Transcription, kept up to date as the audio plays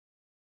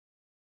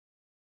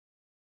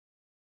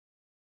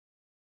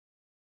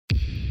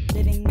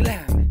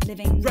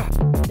Living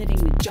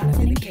with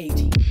Jonathan and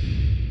Katy.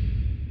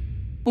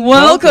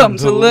 Welcome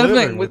to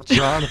Living with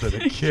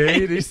Jonathan and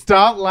Katy.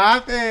 Stop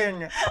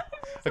laughing.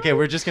 Okay,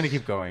 we're just going to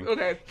keep going.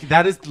 Okay.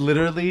 That is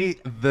literally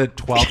the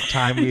 12th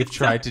time we've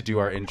tried to do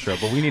our intro,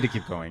 but we need to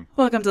keep going.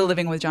 Welcome to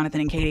Living with Jonathan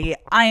and Katy.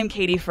 I am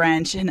Katy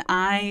French, and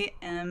I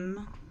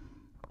am...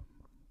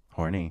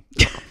 Horny.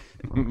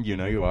 You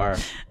know you are.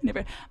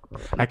 Never.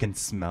 I can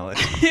smell it.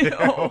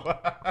 Oh.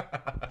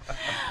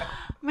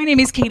 My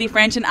name is Katy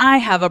French, and I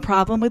have a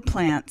problem with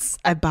plants.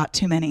 I bought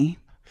too many.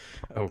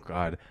 Oh,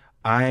 God.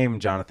 I'm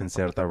Jonathan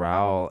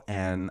CERDA-ROWELL,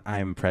 and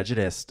I'm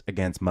prejudiced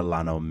against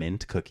Milano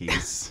mint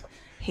cookies.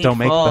 Don't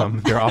make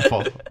them. They're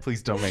awful.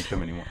 Please don't make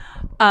them anymore.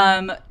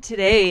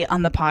 Today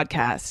on the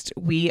podcast,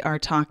 we are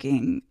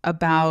talking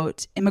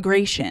about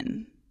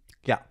immigration.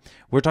 Yeah.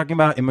 We're talking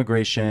about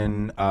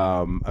immigration,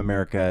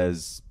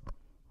 America's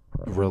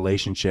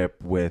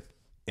relationship with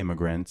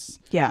immigrants.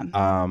 Yeah.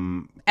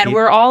 And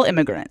we're all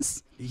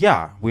immigrants.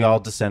 Yeah. We all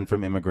descend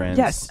from immigrants.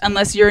 Yes.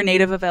 Unless you're a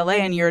native of LA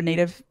and you're a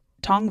native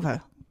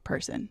Tongva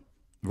person.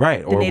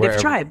 Right. The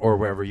native tribe. Or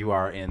wherever you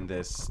are in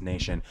this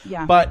nation.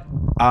 Yeah. But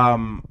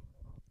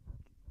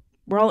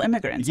we're all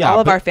immigrants. Yeah, all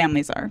of our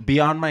families are.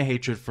 Beyond my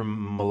hatred for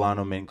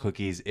Milano mint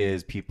cookies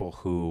is people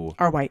who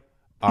are white.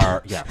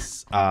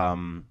 Yes.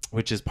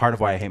 Which is part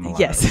of why I hate Milano.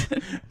 Yes.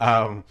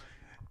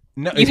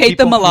 No, you hate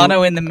the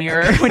Milano in the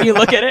mirror when you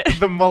look at it.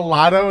 The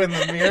mulatto in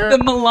the mirror?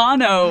 The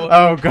Milano.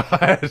 Oh,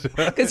 God.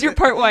 Because you're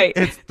part white.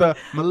 It's the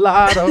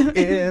mulatto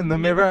in the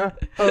mirror.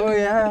 Oh,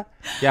 yeah.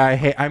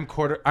 Yeah, I'm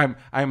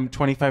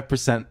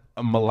 25%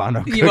 a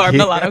Milano cookie. You are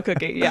Milano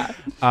cookie, yeah.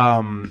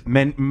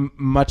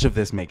 Much of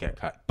this may get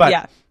cut. But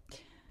yeah.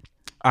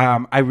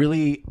 I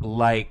really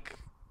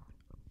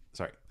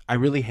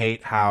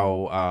hate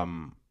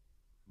how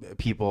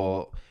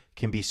people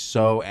can be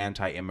so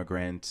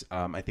anti-immigrant.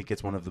 I think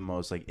it's one of the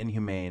most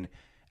inhumane,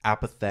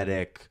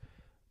 apathetic,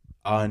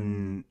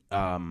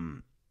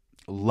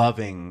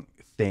 loving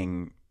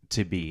thing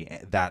to be,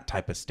 that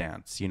type of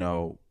stance,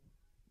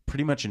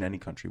 pretty much in any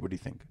country. What do you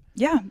think?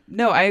 Yeah,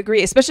 no, I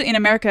agree. Especially in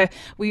America,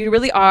 we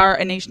really are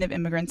a nation of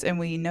immigrants, and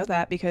we know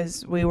that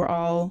because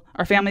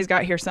our families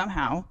got here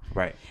somehow.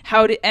 Right.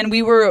 And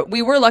we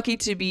were lucky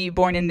to be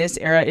born in this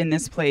era, in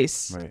this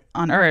place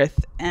on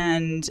Earth,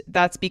 and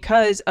that's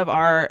because of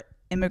our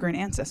immigrant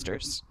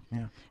ancestors.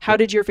 Yeah. How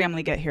did your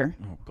family get here?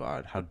 Oh,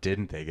 God, how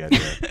didn't they get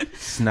here?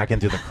 Snuck in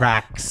through the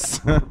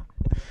cracks,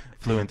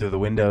 flew in through the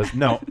windows.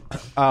 No,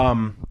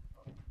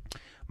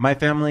 my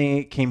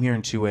family came here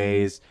in two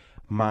ways.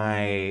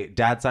 My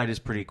dad's side is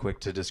pretty quick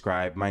to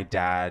describe. My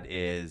dad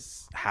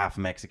is half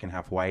Mexican,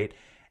 half white,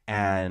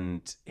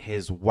 and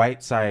his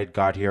white side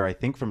got here, I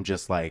think, from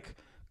just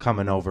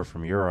coming over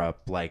from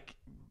Europe, the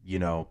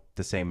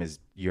same as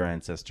your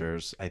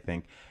ancestors, I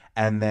think.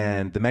 And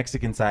then the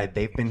Mexican side,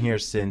 they've been here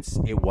since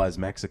it was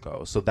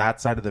Mexico. So that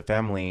side of the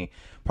family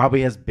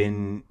probably has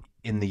been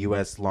in the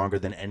U.S. longer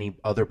than any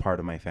other part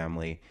of my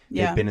family.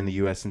 Yeah. They've been in the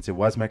U.S. since it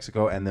was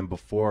Mexico, and then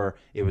before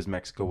it was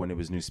Mexico when it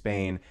was New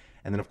Spain.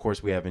 And then, of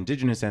course, we have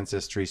indigenous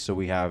ancestry. So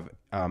we have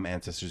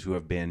ancestors who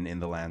have been in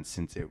the land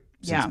since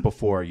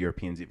before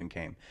Europeans even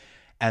came.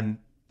 And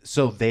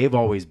so they've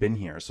always been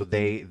here. So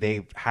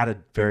they've had a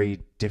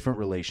very different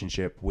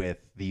relationship with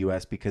the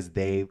U.S. because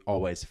they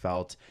always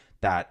felt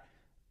that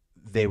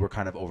they were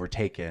kind of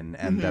overtaken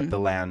and that the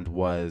land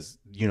was,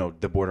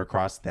 the border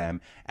crossed them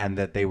and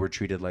that they were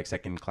treated like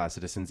second-class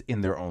citizens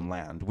in their own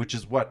land, which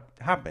is what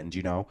happened,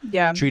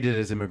 Yeah. Treated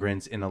as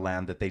immigrants in a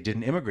land that they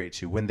didn't immigrate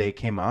to. When they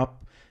came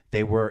up,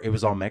 it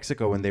was all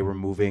Mexico, and they were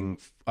moving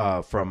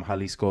from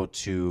Jalisco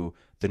to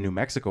the New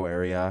Mexico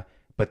area,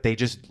 but they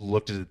just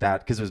looked at that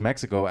because it was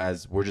Mexico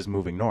as we're just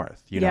moving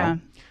north, Yeah.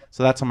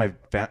 So that's how my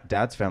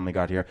dad's family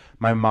got here.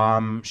 My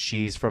mom,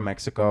 she's from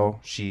Mexico.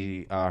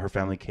 Her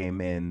family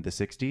came in the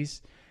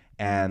 60s,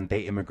 and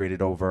they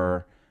immigrated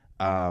over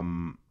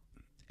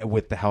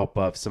with the help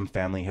of some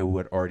family who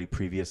had already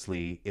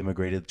previously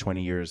immigrated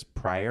 20 years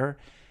prior,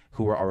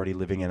 who were already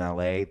living in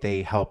LA.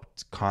 They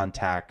helped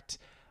contact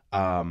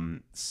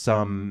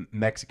some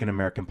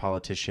Mexican-American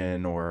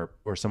politician or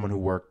someone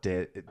who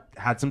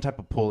had some type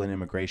of pull in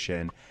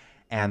immigration,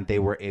 and they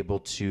were able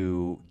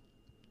to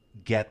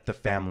get the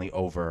family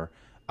over,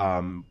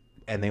 and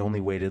they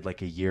only waited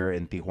a year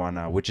in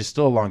Tijuana, which is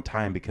still a long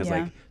time because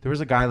there was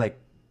a guy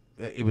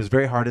it was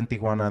very hard in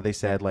Tijuana. They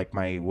said my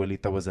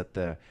abuelita was at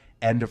the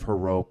end of her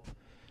rope.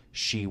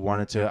 She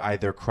wanted to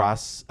either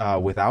cross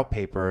without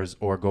papers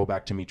or go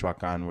back to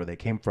Michoacan where they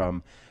came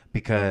from,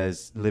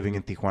 because living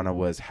in Tijuana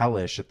was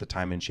hellish at the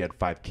time, and she had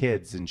 5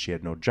 kids and she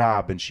had no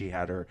job, and she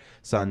had her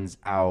sons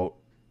out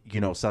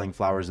selling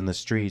flowers in the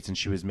streets, and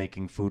she was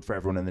making food for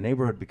everyone in the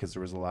neighborhood because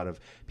there was a lot of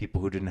people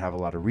who didn't have a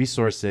lot of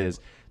resources.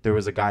 There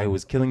was a guy who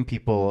was killing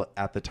people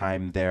at the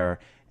time there,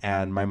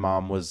 and my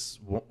mom was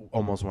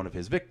almost one of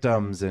his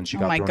victims, and she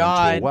got thrown into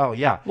a well.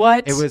 Yeah.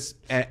 What? It's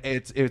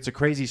a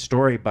crazy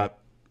story, but...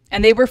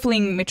 And they were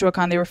fleeing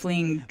Michoacan. They were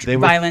fleeing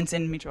violence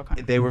in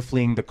Michoacan. They were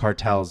fleeing the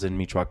cartels in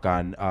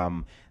Michoacan.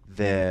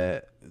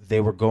 They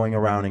were going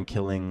around and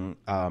killing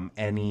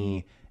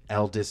any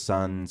eldest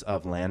sons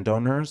of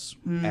landowners,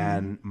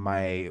 and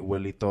my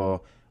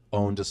abuelito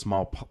owned a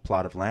small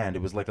plot of land.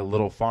 It was like a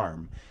little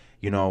farm,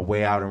 you know,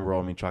 way out in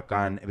rural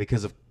Michoacan,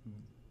 because of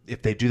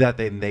if they do that,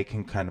 then they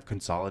can kind of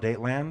consolidate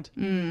land.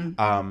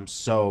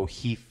 So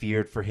he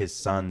feared for his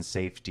son's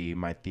safety,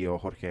 my tío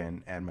Jorge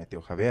and my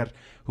tío Javier,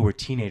 who were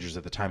teenagers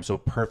at the time. So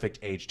perfect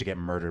age to get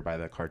murdered by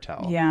the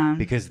cartel. Yeah.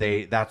 Because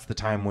that's the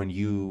time when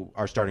you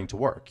are starting to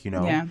work, you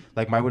know? Yeah.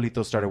 Like my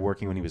abuelito started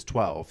working when he was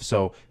 12.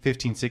 So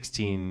 15,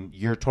 16,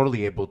 you're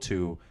totally able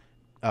to,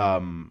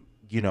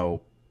 you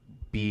know,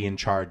 be in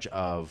charge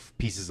of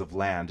pieces of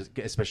land,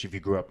 especially if you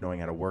grew up knowing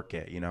how to work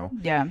it, you know?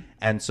 Yeah.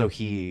 And so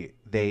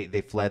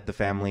they fled the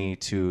family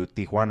to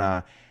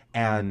Tijuana,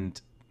 and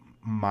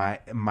my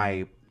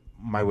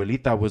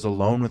abuelita was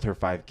alone with her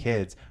 5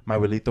 kids. My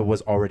abuelito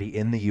was already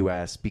in the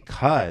US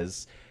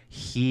because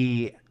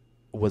he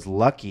was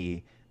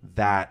lucky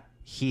that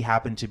he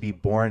happened to be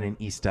born in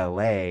East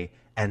LA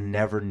and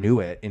never knew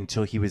it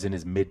until he was in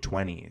his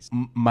mid-20s.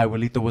 My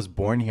abuelito was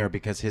born here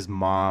because he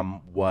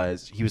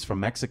was from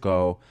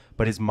Mexico,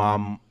 but his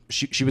mom,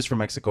 she was from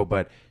Mexico,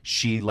 but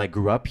she like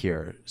grew up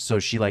here. So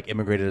she like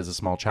immigrated as a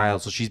small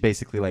child. So she's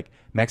basically like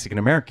Mexican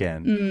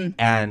American.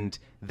 And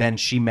then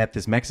she met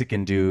this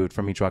Mexican dude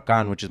from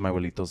Michoacan, which is my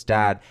abuelito's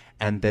dad.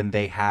 And then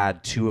they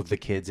had 2 of the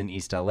kids in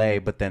East LA,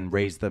 but then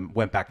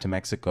went back to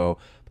Mexico.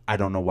 I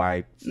don't know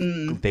why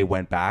they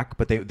went back,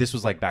 but this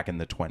was like back in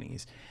the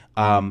 20s.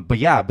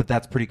 But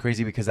that's pretty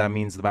crazy because that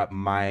means that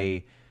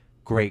my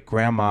great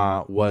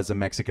grandma was a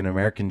Mexican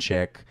American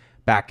chick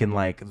back in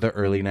like the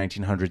early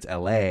 1900s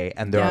LA,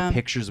 and there are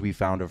pictures we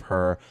found of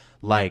her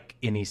like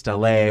in East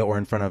LA or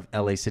in front of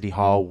LA City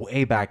Hall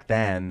way back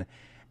then.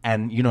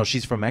 And you know,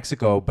 she's from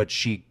Mexico, but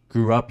she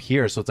grew up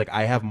here, so it's like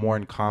I have more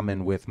in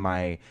common with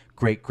my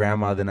great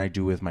grandma than I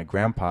do with my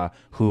grandpa,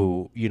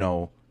 who, you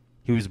know,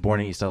 he was born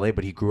in East LA,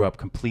 but he grew up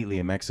completely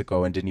in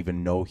Mexico and didn't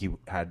even know he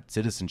had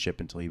citizenship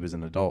until he was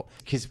an adult.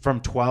 Because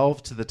from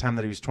 12 to the time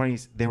that he was 20,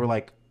 they were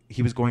like,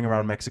 he was going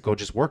around Mexico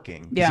just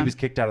working. Yeah. He was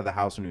kicked out of the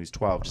house when he was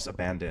 12, just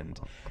abandoned.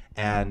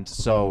 And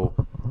so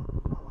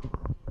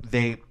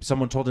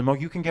someone told him, oh,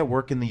 you can get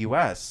work in the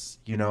US,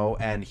 you know,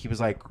 and he was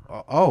like,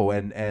 oh,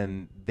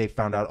 and they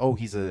found out, oh,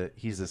 he's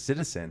a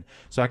citizen.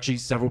 So actually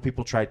several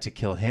people tried to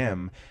kill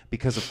him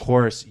because of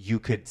course you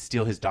could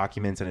steal his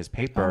documents and his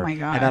paper. Oh my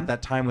God. And at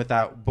that time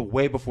but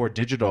way before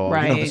digital,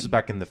 right. You know, this was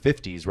back in the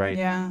 50s, right?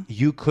 Yeah.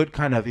 You could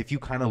kind of, if you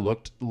kind of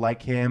looked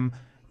like him,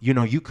 you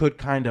know, you could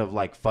kind of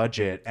like fudge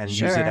it and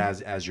use it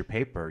as your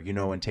paper, you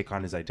know, and take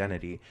on his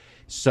identity.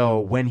 So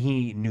when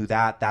he knew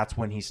that, that's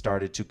when he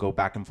started to go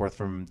back and forth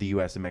from the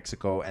US and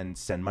Mexico and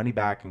send money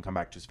back and come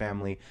back to his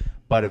family.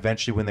 But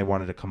eventually when they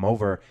wanted to come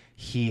over,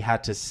 he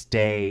had to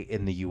stay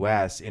in the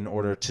US in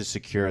order to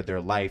secure their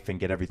life and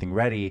get everything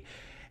ready.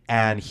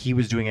 And he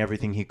was doing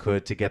everything he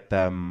could to get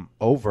them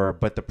over,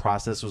 but the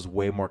process was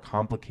way more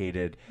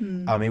complicated.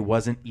 It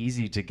wasn't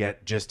easy to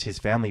get just his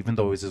family, even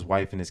though it was his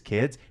wife and his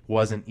kids. It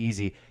wasn't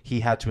easy.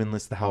 He had to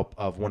enlist the help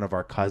of one of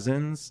our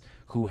cousins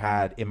who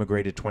had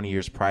immigrated 20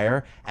 years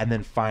prior, and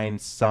then find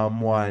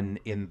someone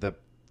in the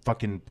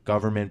fucking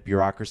government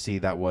bureaucracy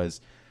that was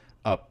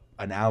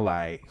an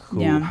ally who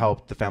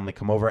helped the family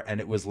come over. And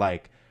it was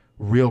like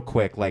real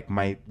quick, like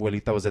my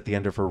abuelita was at the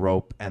end of her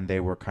rope and they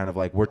were kind of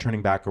like, we're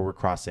turning back or we're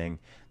crossing.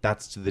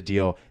 That's the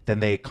deal. Then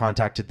they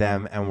contacted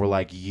them and were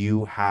like,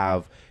 you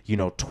have, you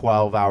know,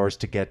 12 hours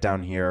to get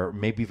down here,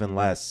 maybe even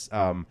less.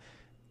 And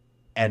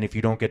if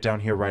you don't get down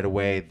here right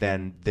away,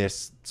 then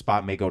this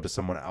spot may go to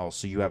someone else.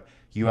 So you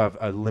have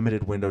a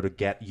limited window to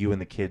get you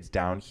and the kids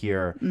down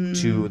here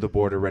to the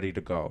border ready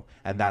to go.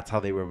 And that's how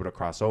they were able to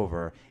cross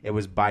over. It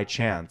was by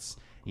chance,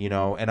 you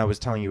know. And I was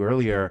telling you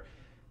earlier,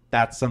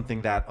 that's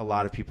something that a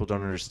lot of people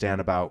don't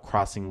understand about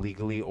crossing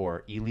legally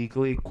or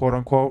illegally, quote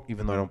unquote,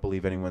 even though I don't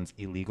believe anyone's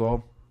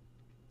illegal.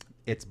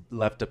 It's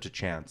left up to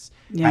chance.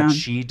 Yeah. Had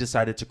she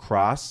decided to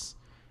cross,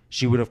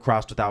 she would have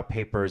crossed without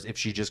papers if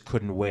she just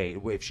couldn't wait.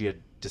 If she had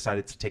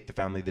decided to take the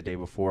family the day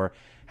before,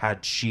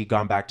 had she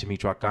gone back to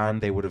Michoacan,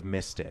 they would have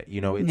missed it.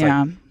 You know, it's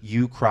like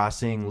you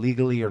crossing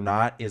legally or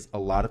not is a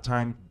lot of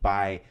time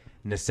by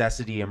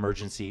necessity,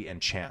 emergency,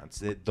 and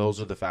chance. Those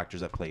are the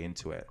factors that play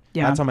into it.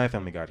 Yeah. That's how my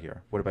family got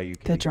here. What about you,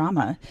 Katy? The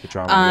drama.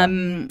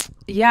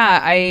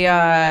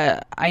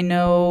 I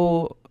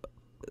know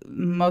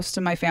most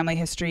of my family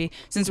history,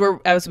 since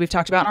as we've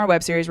talked about in our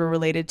web series, we're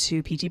related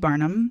to P.T.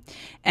 Barnum,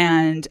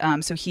 and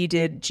so he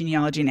did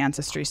genealogy and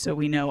ancestry, so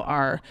we know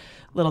our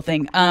little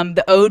thing.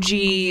 The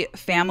OG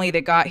family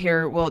that got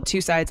here, well,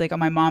 2 sides, like on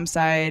my mom's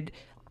side,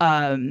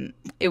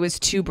 it was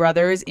 2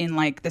 brothers in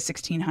like the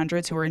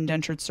 1600s who were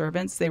indentured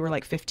servants. They were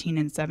like 15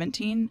 and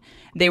 17.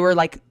 They were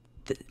like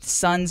the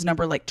sons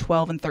number like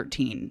 12 and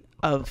 13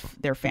 of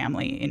their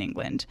family in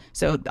England.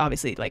 So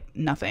obviously like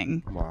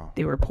nothing. Wow.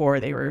 They were poor.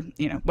 They were,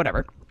 you know,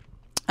 whatever.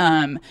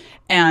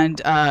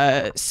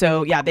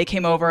 So yeah, they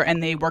came over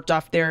and they worked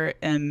off there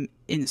in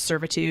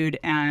servitude,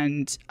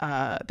 and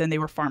then they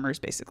were farmers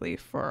basically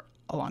for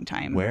a long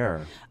time.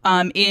 Where?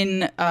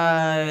 In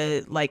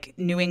like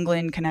New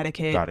England,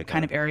 Connecticut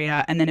kind of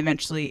area, and then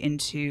eventually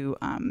into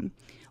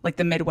like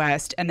the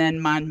Midwest. And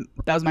then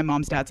that was my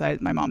mom's dad's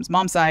side. My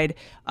mom's side,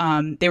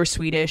 they were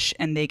Swedish,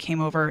 and they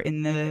came over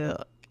in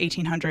the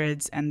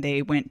 1800s, and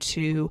they went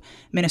to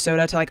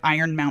Minnesota, to like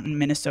Iron Mountain,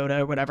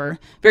 Minnesota, or whatever.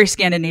 Very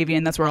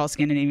Scandinavian. That's where all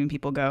Scandinavian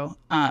people go.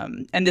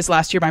 And this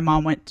last year, my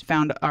mom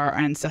found our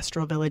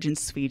ancestral village in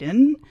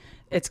Sweden.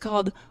 It's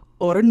called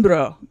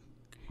Orenbro.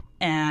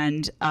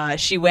 And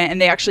she went,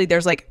 and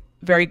there's like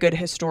very good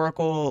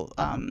historical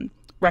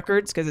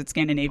records, because it's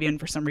Scandinavian.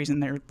 For some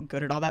reason, they're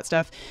good at all that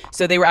stuff.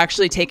 So they were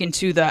actually taken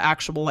to the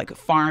actual like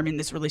farm in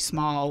this really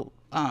small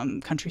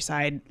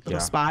countryside little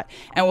spot.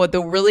 And what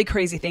the really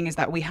crazy thing is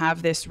that we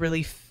have this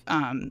really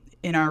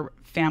in our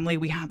family,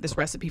 we have this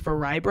recipe for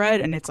rye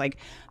bread, and it's like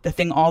the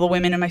thing all the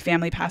women in my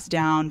family pass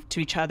down to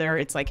each other.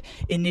 It's like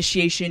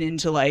initiation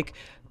into like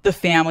the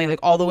family, like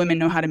all the women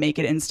know how to make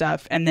it and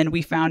stuff. And then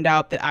we found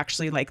out that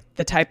actually like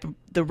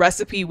the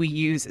recipe we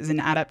use is an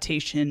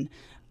adaptation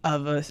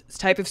of a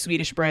type of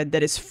Swedish bread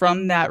that is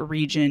from that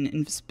region,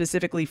 and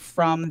specifically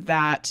from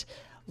that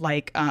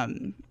like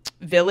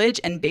village.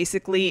 And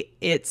basically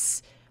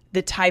it's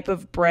the type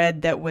of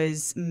bread that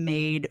was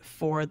made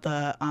for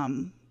the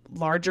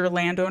larger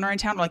landowner in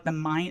town, like the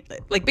mine.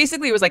 Like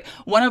basically it was like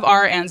one of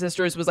our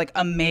ancestors was like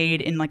a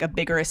maid in like a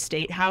bigger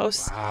estate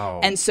house.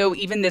 Wow. And so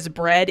even this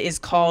bread is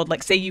called,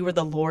 like, say you were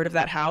the lord of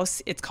that house,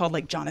 it's called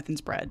like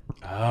Jonathan's bread.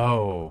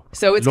 Oh,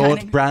 so it's Lord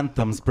kinda...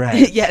 Brantham's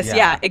bread. Yes,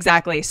 yeah,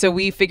 exactly. So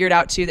we figured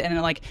out too,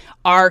 and like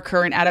our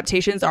current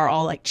adaptations are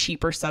all like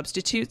cheaper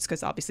substitutes,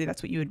 because obviously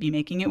that's what you would be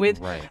making it with.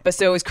 Right. But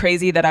so it was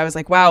crazy that I was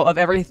like, wow, of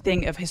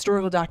everything, of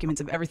historical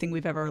documents, of everything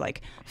we've ever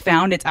like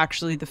found, it's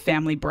actually the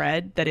family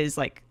bread that is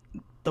like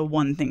the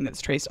one thing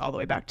that's traced all the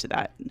way back to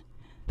that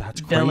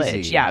village.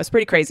 Crazy. Yeah, it was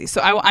pretty crazy.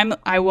 So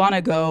I want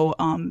to go.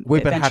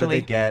 Wait, but eventually. how did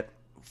they get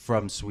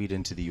from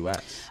Sweden to the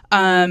U.S.?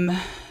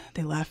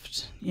 They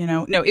left.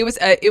 No, it was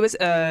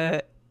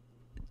there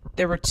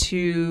were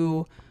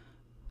two.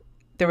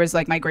 There was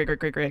like my great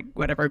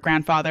whatever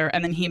grandfather,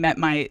 and then he met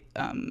my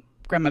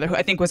grandmother, who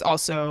I think was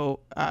also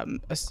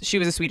she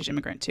was a Swedish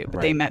immigrant too, but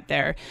right. They met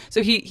there.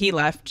 So he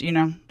left,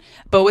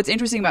 But what's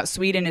interesting about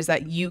Sweden is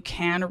that you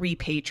can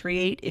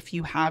repatriate if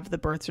you have the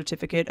birth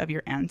certificate of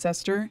your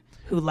ancestor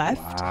who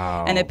left.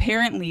 Wow. And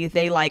apparently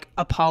they like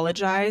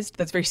apologized.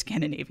 That's very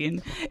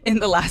Scandinavian. In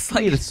the last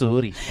like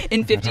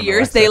in 50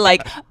 years, they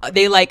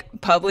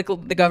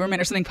the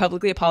government or something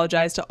publicly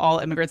apologized to all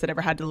immigrants that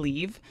ever had to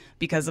leave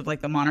because of like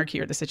the monarchy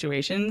or the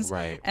situations.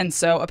 Right. And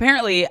so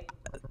apparently,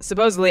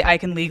 supposedly, I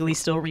can legally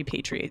still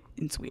repatriate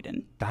in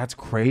Sweden. That's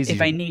crazy.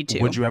 If I need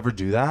to. Would you ever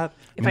do that?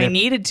 If I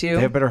needed to.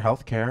 They have better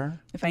health care.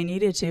 If I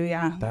needed to,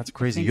 yeah. That's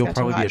crazy. You'll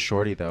probably be a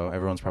shorty, though.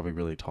 Everyone's probably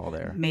really tall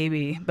there.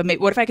 Maybe. But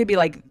what if I could be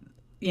like,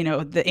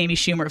 the Amy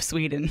Schumer of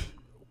Sweden?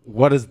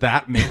 What does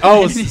that mean?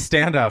 Oh,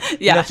 stand up. Yeah.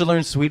 You have to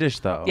learn Swedish,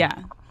 though.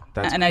 Yeah.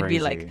 That's and crazy. I'd be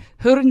like,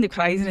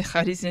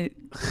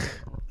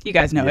 you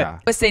guys know it.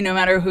 Let's say no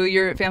matter who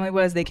your family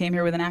was, they came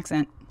here with an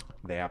accent.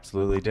 They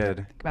absolutely did.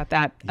 Think about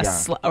that.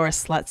 Or a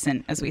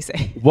slutson, as we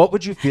say. What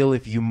would you feel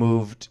if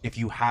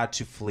you had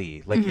to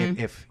flee? Like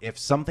if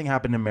something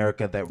happened in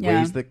America that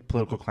raised the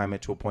political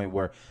climate to a point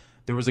where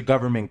there was a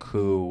government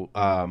coup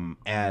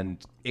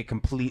and it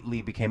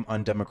completely became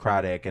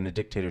undemocratic and a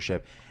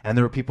dictatorship, and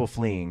there were people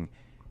fleeing,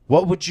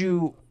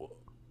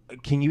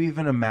 can you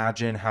even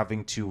imagine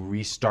having to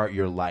restart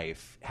your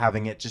life,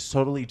 having it just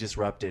totally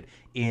disrupted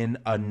in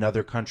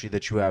another country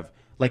that you have,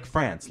 like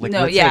France? Like,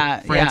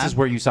 France is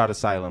where you sought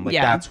asylum. Like,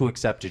 that's who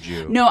accepted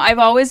you. No, I've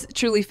always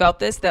truly felt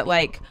this, that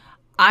like,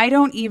 I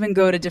don't even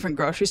go to different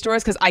grocery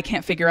stores because I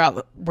can't figure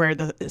out where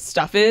the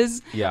stuff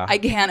is. Yeah. I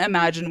can't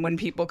imagine when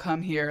people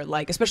come here,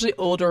 like, especially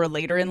older or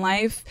later in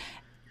life,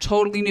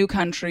 totally new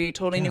country,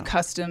 totally new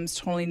customs,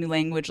 totally new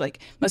language, like,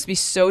 must be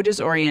so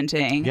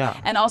disorienting. Yeah.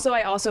 And also,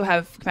 I also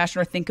have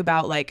compassion or think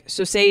about, like,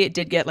 so say it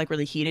did get like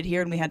really heated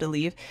here and we had to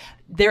leave.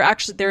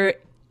 There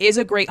is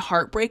a great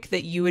heartbreak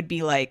that you would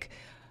be like,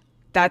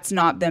 that's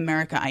not the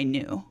America I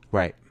knew.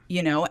 Right.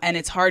 And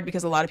it's hard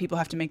because a lot of people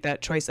have to make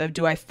that choice of,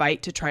 do I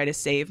fight to try to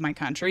save my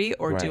country,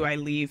 or do I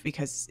leave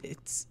because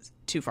it's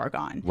too far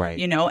gone? Right.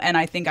 And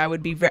I think I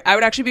would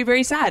actually be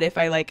very sad if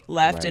I like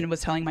left and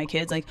was telling my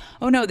kids like,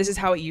 oh no, this is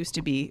how it used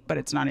to be, but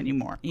it's not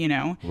anymore,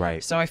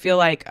 Right. So I feel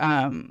like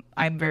I'm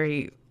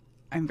very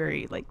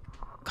like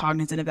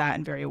cognizant of that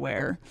and very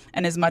aware.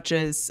 And as much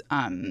as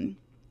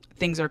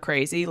things are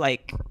crazy,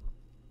 like,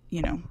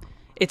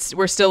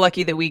 we're still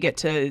lucky that we get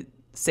to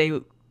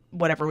say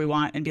whatever we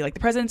want and be like,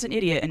 the president's an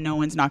idiot, and no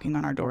one's knocking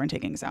on our door and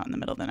taking us out in the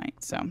middle of the night.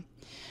 So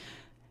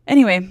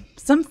anyway,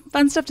 some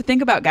fun stuff to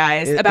think about,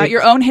 guys, about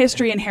your own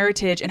history and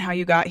heritage and how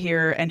you got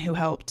here and who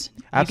helped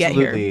you get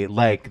here. Absolutely.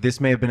 Like, this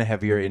may have been a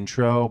heavier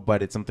intro,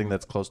 but it's something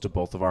that's close to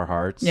both of our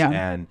hearts. Yeah.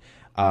 And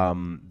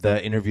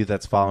the interview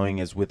that's following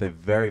is with a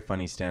very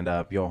funny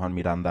stand-up, Johan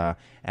Miranda,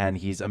 and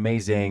he's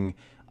amazing.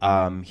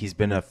 He's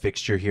been a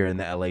fixture here in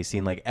the LA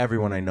scene. Like,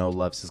 everyone I know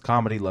loves his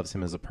comedy, loves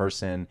him as a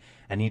person,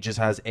 and he just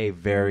has a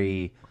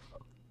very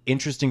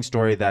interesting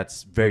story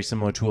that's very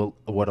similar to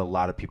what a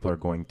lot of people are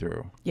going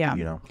through.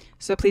 Yeah.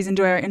 So please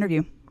enjoy our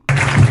interview.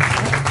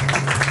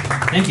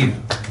 Thank you.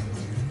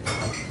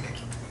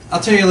 I'll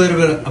tell you a little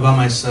bit about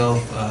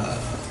myself.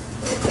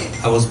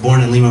 I was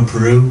born in Lima,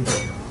 Peru.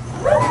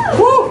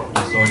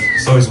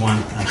 It's always one.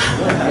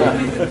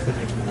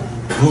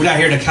 Moved out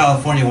here to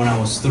California when I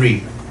was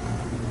 3.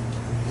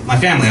 My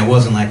family, I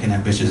wasn't like an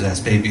ambitious ass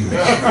baby.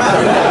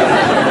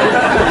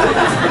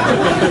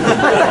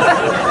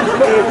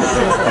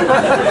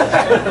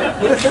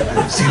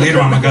 See,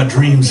 later on I got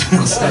dreams.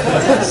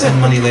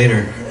 Send money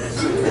later.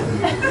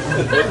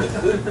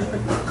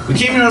 We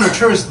came here on a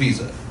tourist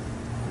visa.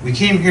 We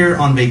came here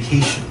on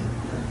vacation.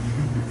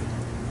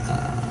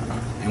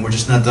 And we're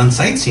just not done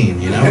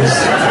sightseeing, you know?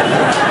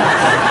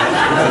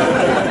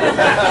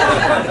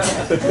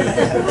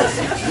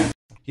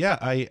 Yeah,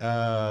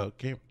 I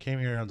came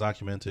here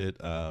undocumented.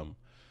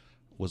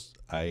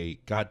 I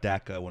got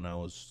DACA when I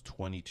was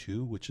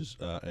 22, which is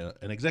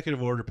an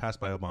executive order passed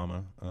by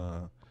Obama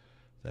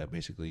that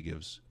basically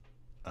gives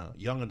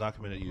young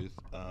undocumented youth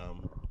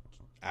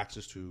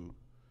access to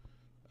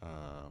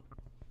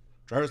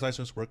driver's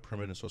license, work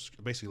permit, and so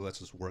basically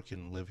lets us work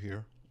and live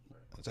here.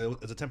 It's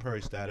a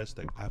temporary status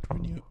that I have to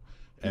renew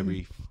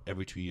every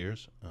 2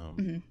 years.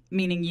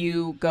 Meaning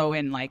you go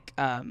and like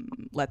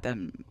let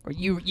them, or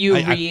you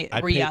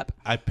re-up.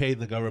 I pay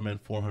the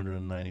government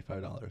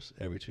 $495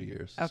 every 2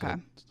 years. Okay.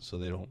 So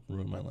they don't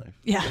ruin my life.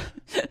 Yeah.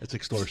 It's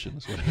extortion.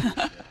 Is what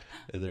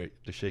they're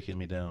shaking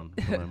me down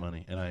for my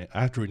money, and I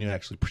have to renew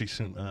actually pretty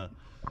soon.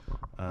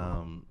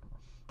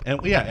 And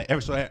yeah,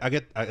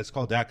 it's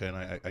called DACA, and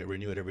I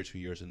renew it every 2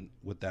 years, and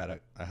with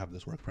that I have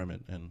this work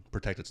permit and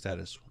protected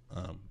status,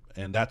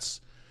 and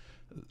that's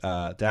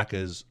DACA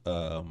is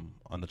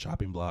on the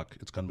chopping block.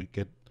 It's going to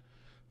get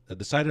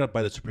decided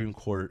by the Supreme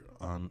Court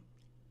on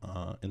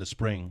in the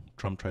spring.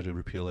 Trump tried to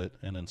repeal it,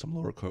 and then some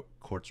lower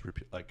courts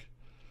didn't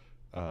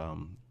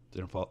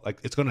fall. Like,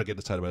 it's going to get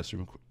decided by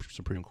the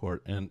Supreme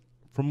Court, and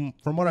from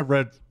what I've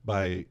read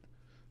by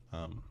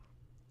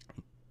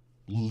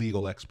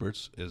legal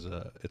experts, is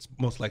it's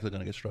most likely going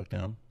to get struck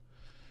down,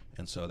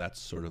 and so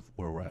that's sort of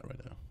where we're at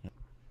right now.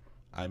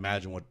 I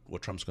imagine what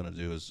Trump's going to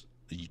do is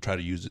you try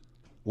to use it.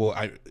 Well,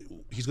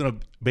 he's going to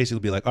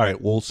basically be like, all right,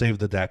 we'll save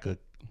the DACA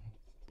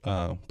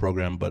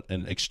program, but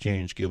in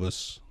exchange, give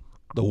us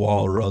the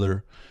wall or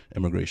other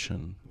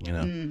immigration, you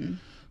know.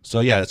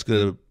 So yeah, it's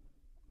gonna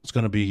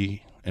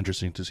be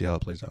interesting to see how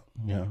it plays out.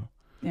 Yeah.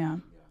 Yeah.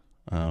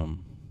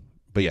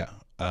 But yeah.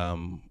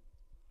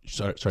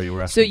 Sorry, you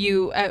were asking. So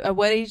you, at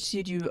what age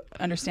did you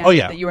understand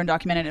that you were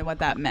undocumented and what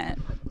that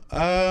meant?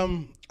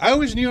 I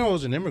always knew I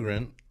was an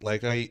immigrant.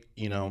 Like my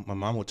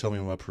mom would tell me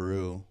about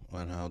Peru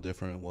and how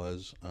different it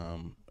was.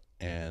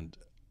 And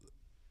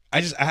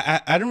I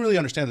didn't really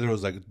understand that there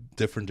was like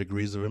different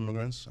degrees of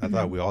immigrants. I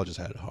thought we all just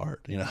had it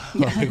hard, you know.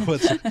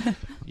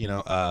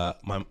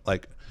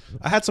 Like,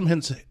 I had some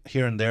hints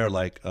here and there,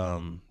 like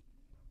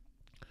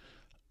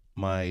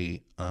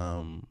my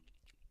mom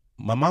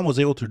was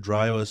able to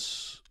drive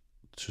us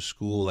to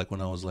school like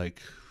when I was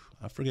like,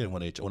 I forget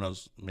what age, when I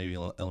was maybe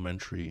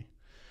elementary.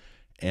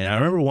 And I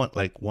remember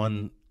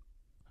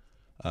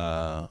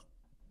I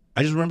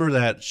just remember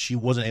that she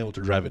wasn't able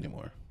to drive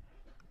anymore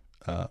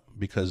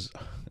because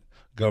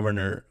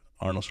Governor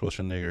Arnold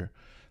Schwarzenegger,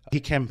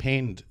 he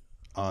campaigned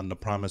on the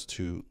promise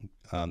to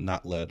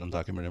not let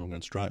undocumented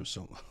immigrants drive.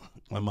 So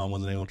my mom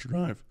wasn't able to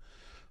drive.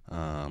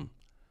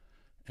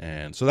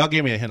 And so that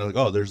gave me a hint of like,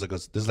 oh, this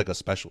is like a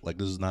special, like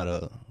this is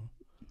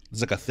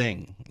like a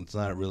thing. It's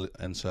not really.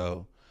 And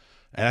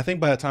I think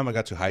by the time I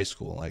got to high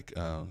school, like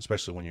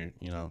especially when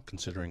you're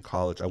considering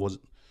college,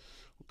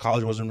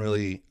 college wasn't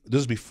really.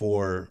 This is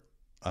before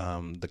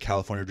the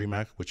California Dream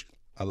Act, which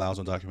allows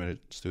undocumented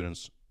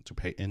students to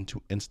pay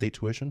in-state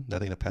tuition. I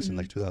think that passed in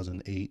like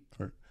 2008.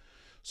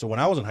 So when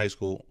I was in high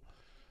school,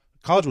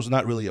 college was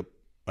not really an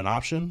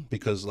option,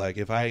 because like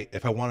if I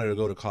wanted to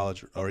go to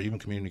college or even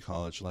community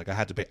college, like I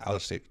had to pay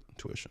out-of-state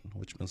tuition,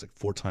 which means like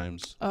 4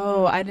 times.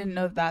 Oh, I didn't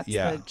know that's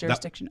the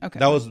jurisdiction. Okay,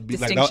 that was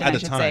like at the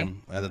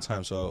time. At the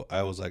time, so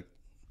I was like,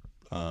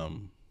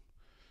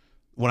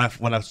 when I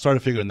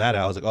started figuring that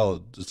out, I was like,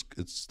 oh, this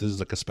is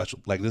like a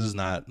special, like this is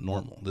not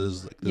normal. This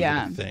is like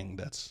a thing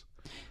that's.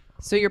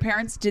 So your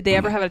parents, did they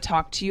ever have a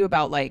talk to you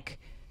about like,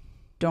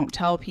 don't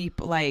tell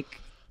people, like,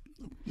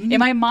 in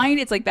my mind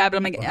it's like that, but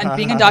I'm like,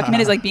 being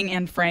undocumented is like being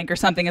Anne Frank or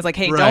something. It's like,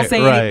 hey, don't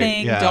say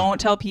anything, don't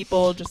tell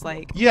people, just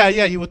like. Yeah,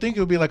 you would think it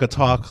would be like a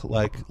talk,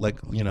 like like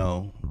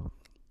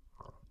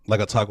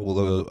a talk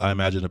I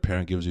imagine a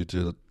parent gives you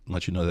to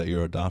let you know that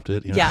you're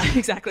adopted. Yeah,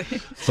 exactly.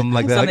 Something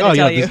like that. Like, oh,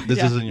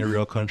 this isn't your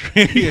real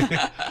country. You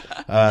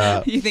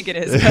think it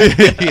is.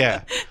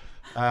 Yeah.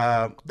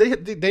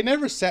 They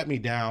never sat me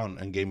down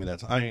and gave me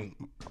that. I mean,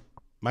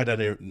 my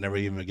dad never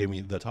even gave me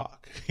the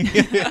talk.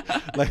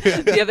 Like,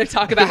 the other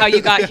talk about how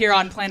you got here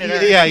on planet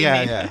Earth.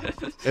 Yeah.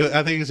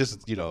 I think it's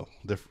just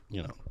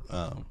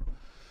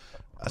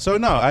So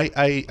no,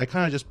 I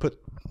kind of just put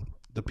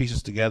the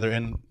pieces together,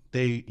 and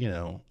they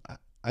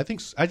I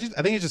think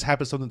it just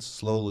happens something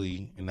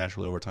slowly and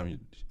naturally over time.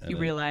 You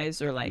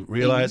realize, or like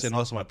realize, and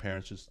also my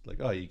parents just like,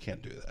 oh, you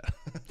can't do that.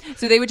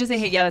 So they would just say,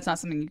 hey, yeah, that's not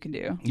something you can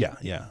do.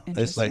 Yeah.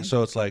 It's like,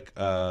 so it's like,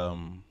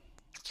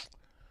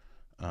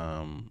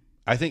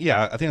 I think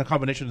a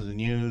combination of the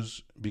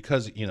news,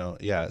 because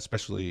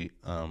especially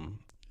around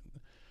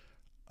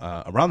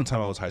the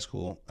time I was in high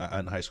school,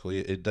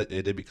 it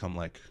did become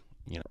like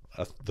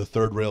the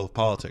third rail of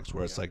politics,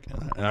 where it's like,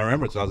 and I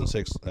remember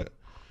 2006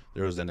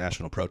 there was a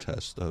national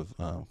protest of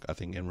I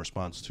think in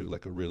response to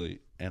like a really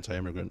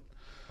anti-immigrant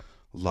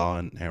law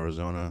in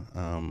Arizona,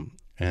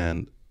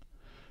 and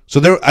so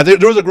there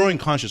was a growing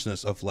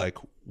consciousness of like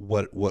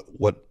what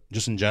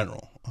just in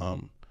general,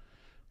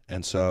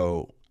 and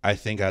so I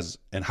think as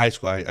in high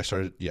school I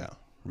started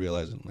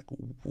realizing like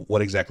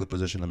what exactly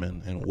position I'm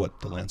in and what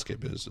the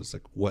landscape is. It's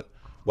like what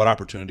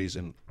opportunities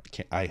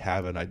I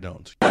have and I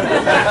don't.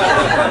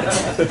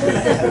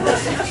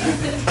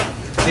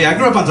 Yeah, I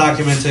grew up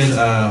undocumented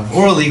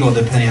or illegal,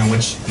 depending on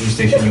which news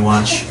station you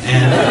watch.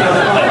 And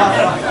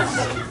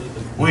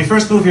when we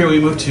first moved here, we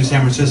moved to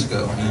San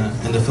Francisco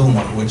in the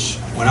Fillmore, which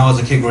when I was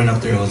a kid growing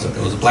up there, it was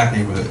a black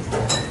neighborhood.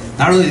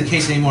 Not really the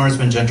case anymore. It's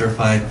been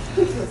gentrified.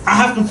 I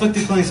have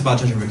conflicted feelings about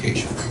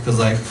gentrification because,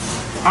 like,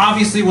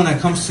 obviously, when it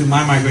comes to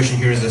my migration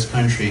here in this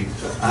country,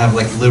 I have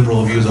like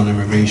liberal views on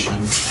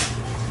immigration.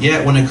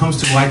 Yet when it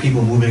comes to white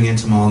people moving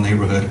into my own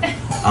neighborhood,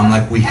 I'm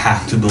like, we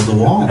have to build a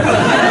wall.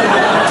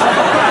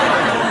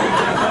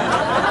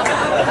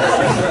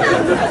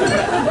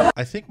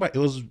 I think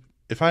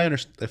if I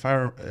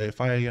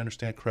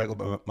understand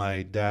correctly,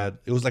 my dad,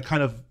 it was like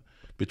kind of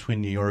between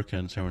New York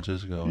and San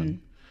Francisco,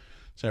 and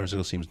San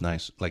Francisco seems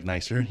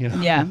nicer, you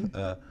know. Yeah.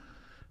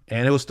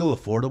 And it was still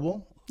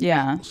affordable.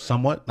 Yeah.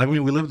 Somewhat. I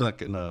mean, we lived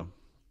like in a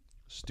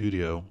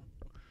studio,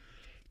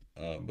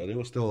 but it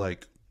was still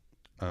like,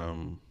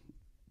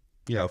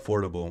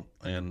 affordable.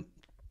 And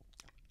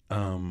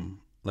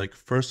like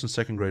first and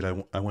second grade,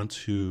 I went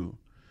to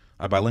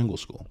a bilingual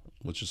school,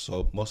 which is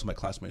so most of my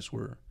classmates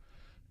were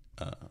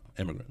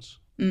immigrants,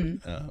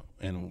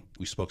 and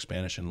we spoke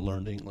Spanish and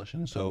learned English,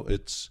 and so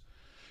it's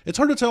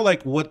hard to tell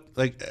like what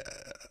like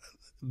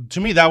to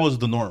me that was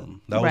the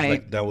norm. That was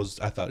like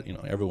I thought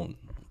everyone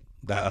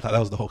I thought that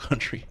was the whole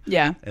country.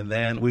 Yeah. And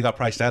then we got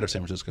priced out of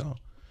San Francisco.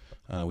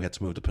 We had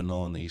to move to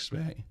Pinole in the East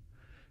Bay,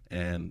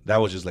 and that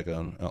was just like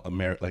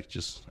like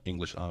just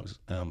English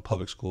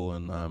public school,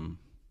 and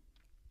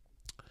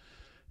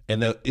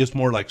it's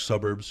more like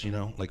suburbs,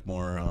 like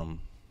more.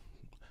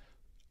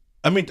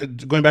 I mean,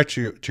 going back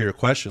to your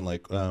question,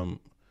 like,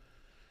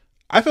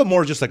 I felt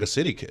more just like a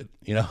city kid,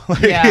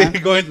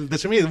 like going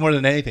to me more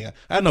than anything.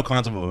 I had no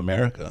concept of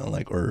America,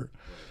 like, or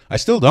I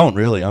still don't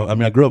really. I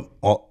mean, I grew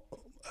up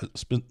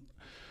spent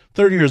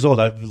 30 years old.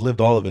 I've lived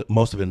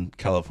most of it in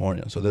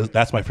California, so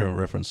that's my favorite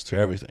reference to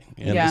everything.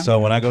 And so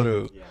when I go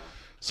to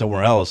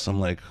somewhere else, I'm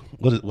like,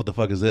 what the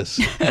fuck is this?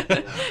 You're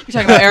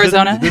talking about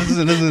Arizona? This is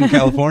in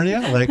California,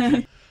 like.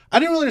 I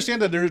didn't really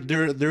understand that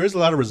there is a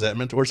lot of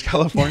resentment towards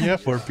California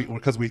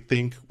because we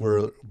think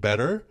we're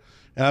better,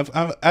 and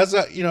as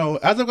I've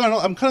gone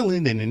on, I'm kind of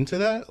leaning into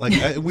that. Like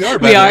we are better.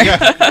 We are.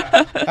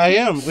 Yeah, I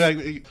am.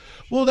 Like,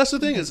 well, that's the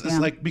thing. It's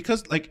like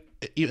because like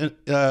in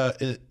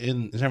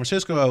San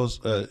Francisco,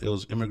 it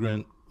was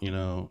immigrant,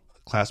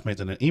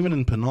 classmates, and even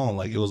in Pinole,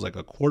 like it was like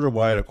a quarter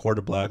white, a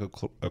quarter black,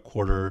 a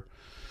quarter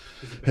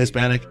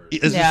Hispanic.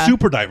 It's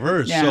super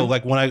diverse. Yeah. So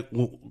like when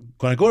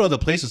I go to other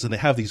places and they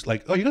have these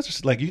like, oh, you guys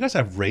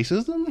have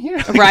racism here,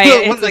 right?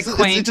 It's like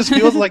quaint. It just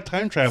feels like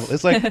time travel.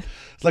 It's like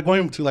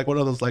going to like one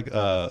of those like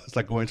it's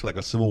like going to like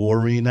a Civil War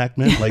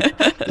reenactment. Like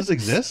this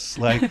exists.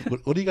 Like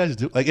what do you guys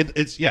do? Like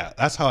it's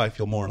that's how I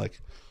feel more like.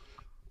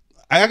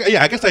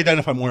 I guess I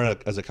identify more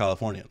as a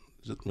Californian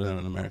than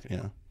an American.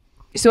 Yeah.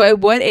 So at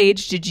what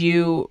age did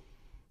you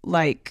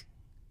like?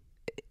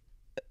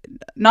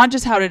 Not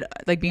just how did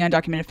like being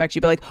undocumented affect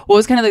you, but like what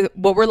was kind of like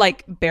what were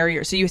like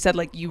barriers? So you said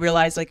like you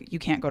realized like you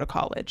can't go to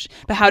college,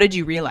 but how did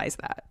you realize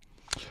that?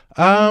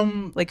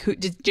 Like who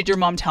did your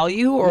mom tell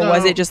you, or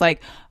was it just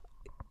like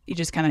you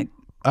just kind of?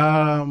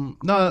 I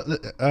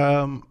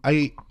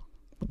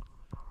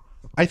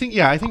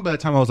think by the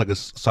time I was like a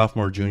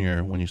sophomore,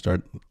 junior, when you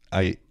start,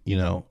 I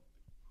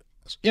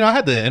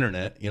had the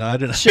internet, I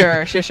didn't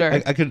sure.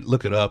 I could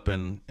look it up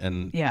and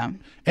going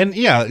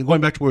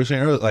back to what we were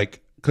saying earlier,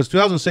 like. Because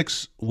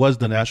 2006 was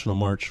the national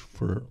march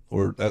for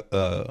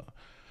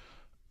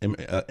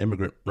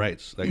immigrant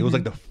rights. Like it was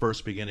like the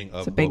first beginning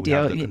of what we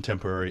have, the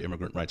contemporary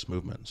immigrant rights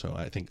movement. So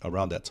I think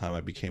around that time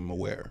I became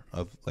aware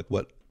of like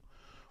with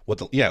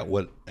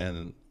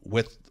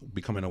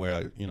becoming aware,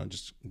 I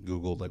just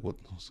Googled like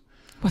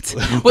what's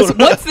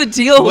the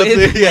deal with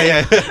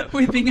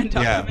with being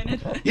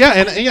undocumented.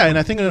 And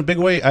I think in a big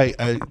way,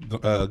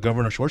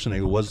 Governor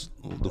Schwarzenegger was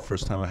the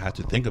first time I had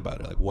to think about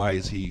it. Like, why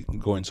is he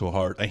going so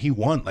hard? And he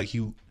won. Like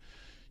he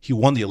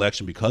won the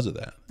election because of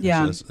that.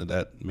 Yeah, so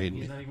that made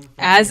me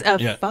as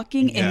a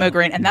fucking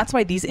immigrant, and that's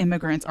why these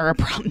immigrants are a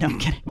problem. No, I'm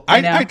kidding.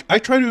 I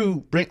try to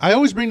bring. I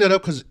always bring that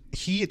up because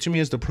he to me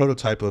is the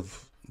prototype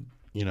of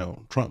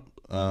Trump.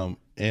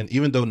 And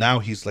even though now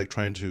he's like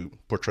trying to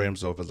portray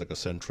himself as like a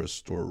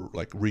centrist or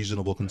like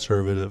reasonable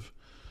conservative,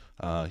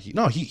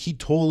 he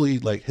totally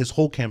like his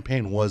whole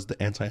campaign was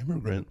the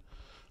anti-immigrant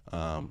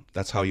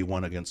That's how he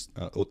won against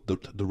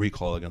the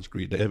recall against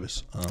Greed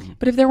Davis.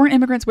 But if there weren't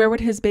immigrants, where would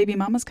his baby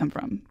mamas come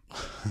from?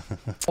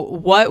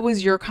 What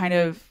was your kind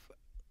of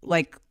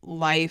like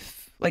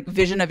life, like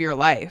vision of your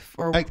life?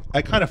 Or I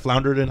kind of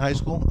floundered in high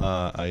school.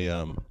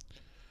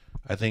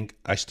 I think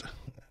I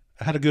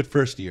had a good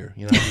first year.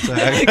 You know,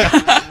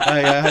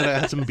 I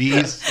had some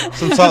B's,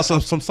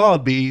 some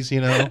solid B's.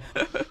 You know,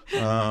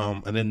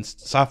 and then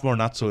sophomore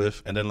not so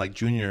if, and then like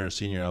junior,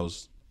 senior, I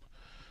was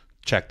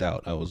checked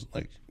out. I was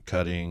like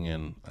cutting,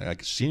 and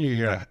like senior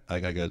year, I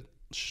got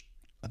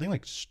I think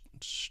like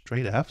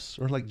straight F's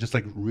or like just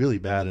like really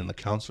bad, and the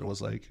counselor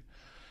was like,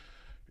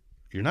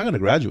 "You're not going to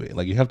graduate.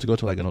 Like you have to go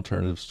to like an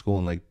alternative school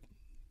and like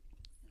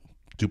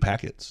do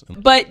packets."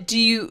 But do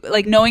you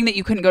like knowing that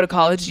you couldn't go to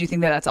college? Do you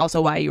think that that's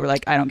also why you were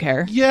like, I don't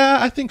care? Yeah,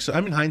 I think so.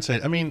 I mean,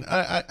 hindsight. I mean,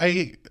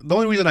 I the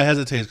only reason I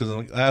hesitate is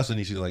because I also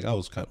need to like I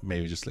was kind of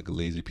maybe just like a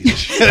lazy piece of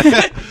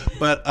shit.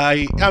 But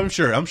I'm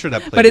sure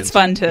that played. But it's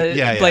fun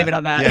to blame it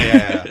on that.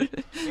 Yeah.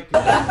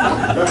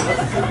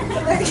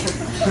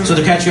 So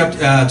to catch you up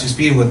to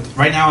speed with,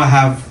 right now I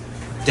have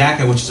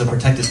DACA, which is a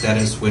protected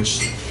status, which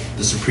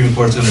the Supreme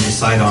Court is going to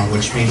decide on,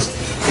 which means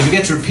if it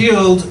gets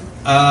repealed,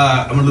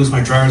 I'm going to lose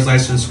my driver's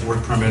license,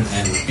 work permit,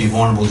 and be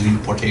vulnerable to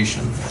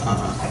deportation.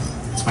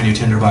 It's my new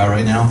Tinder bio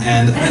right now.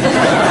 And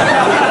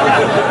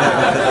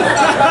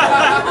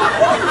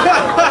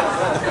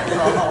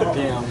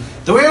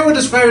the way I would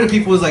describe it to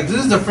people is like,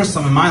 this is the first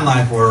time in my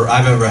life where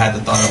I've ever had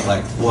the thought of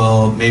like,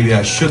 well, maybe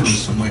I should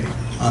lose some weight.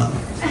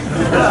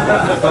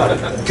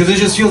 Because it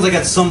just feels like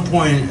at some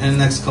point in the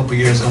next couple of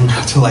years, I'm going to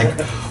have to like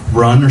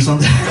run or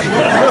something.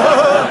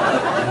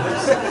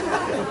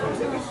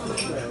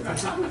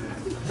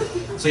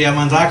 So yeah,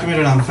 I'm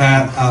undocumented, I'm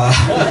fat.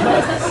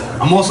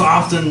 I'm also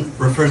often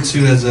referred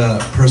to as a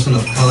person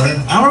of color.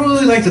 I don't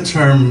really like the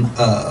term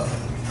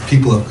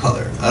people of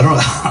color. I don't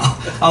know.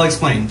 I'll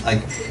explain.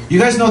 Like, you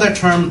guys know that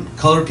term,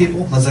 colored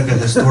people? That's like a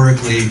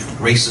historically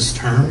racist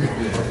term.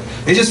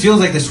 It just feels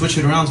like they switch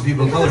it around to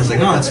people of color. It's like,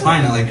 no, it's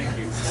fine. Like,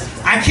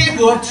 I can't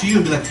go up to you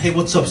and be like, hey,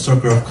 what's up,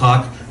 sucker of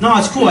cock? No,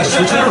 it's cool. I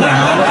switch it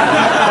around.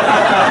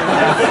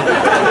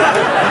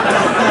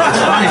 It's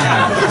fine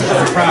now.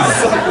 I'm proud.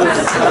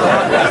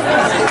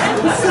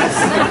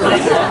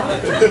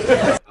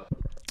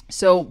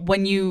 So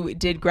when you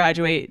did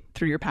graduate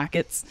through your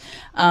packets,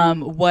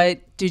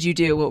 what did you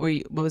do? What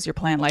was your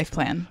life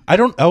plan? I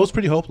was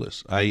pretty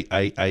hopeless.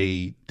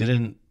 I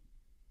didn't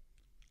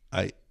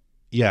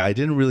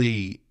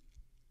really.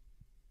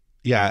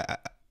 Yeah,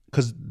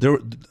 because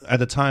at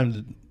the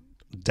time,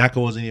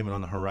 DACA wasn't even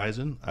on the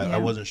horizon. I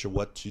wasn't sure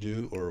what to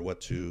do or what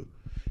to.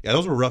 Yeah,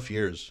 those were rough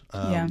years.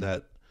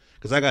 That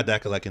because I got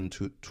DACA like in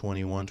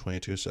 21,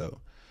 22, so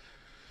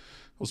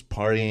I was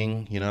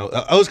partying. You know,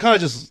 I was kind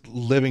of just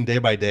living day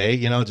by day.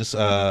 You know, just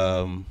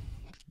I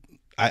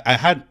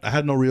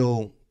had no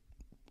real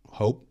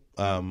hope.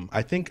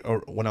 I think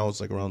when I was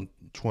like around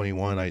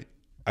 21,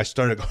 I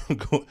started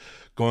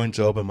going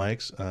to open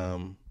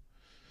mics.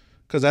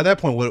 Because at that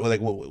point,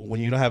 when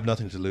you don't have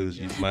nothing to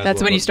lose,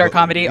 that's when you start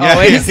comedy.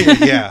 Always.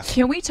 Yeah.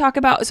 Can we talk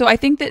about? So I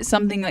think that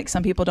something like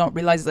some people don't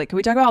realize is like, can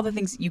we talk about all the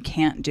things you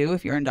can't do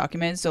if you're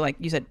undocumented? So like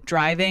you said,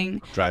 driving,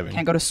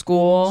 can't go to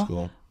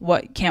school.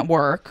 What can't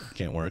work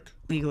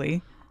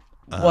legally.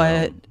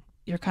 What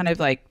you're kind of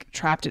like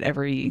trapped at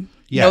every.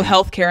 No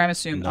health care, I'm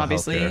assuming,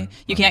 obviously. Healthcare,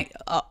 you can't,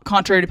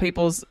 contrary to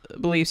people's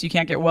beliefs, you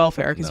can't get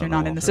welfare because you're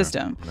not in the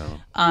system.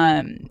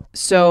 No.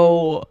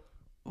 So,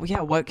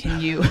 yeah, what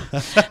can you...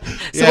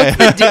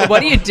 what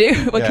do you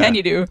do? What can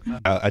you do?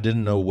 I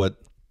didn't know what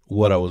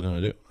I was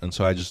going to do. And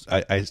so I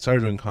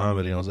started doing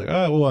comedy, and I was like,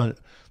 oh, well,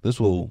 this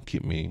will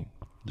keep me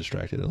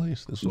distracted at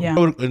least.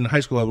 In high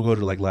school, I would go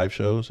to like live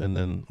shows, and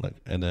then I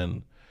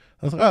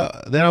was like, oh,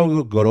 then I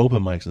would go to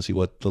open mics and see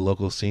what the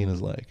local scene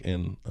is like.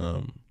 And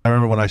I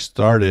remember when I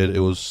started,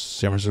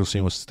 San Francisco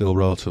scene was still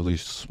relatively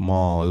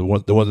small.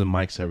 There wasn't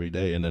mics every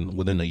day, and then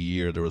within a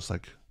year, there was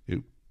like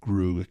it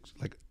grew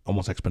like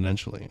almost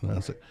exponentially.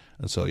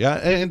 And so yeah,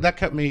 and that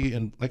kept me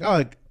in like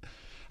I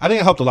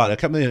think it helped a lot. It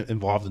kept me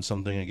involved in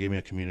something. It gave me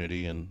a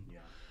community, and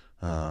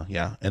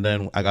and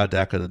then I got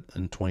DACA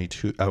in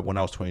 22 when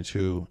I was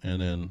 22, and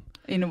then.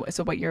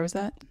 So what year was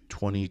that?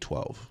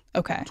 2012.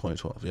 Okay.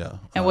 2012, yeah.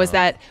 And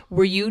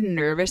were you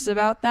nervous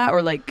about that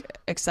or like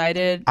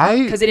excited?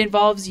 Because it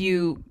involves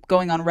you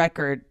going on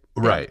record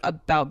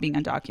about being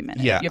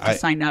undocumented. Yeah. You have to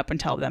sign up and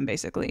tell them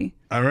basically.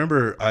 I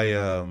remember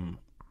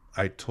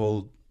I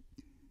told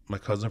my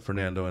cousin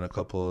Fernando and a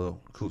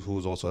couple who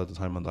was also at the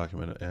time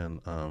undocumented,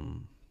 and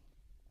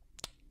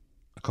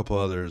a couple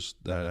others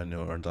that I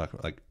know are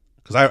undocumented. Like,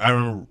 because I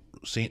remember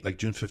seeing like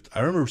June 5th. I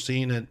remember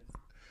seeing it.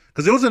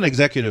 Because it was an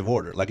executive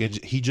order, like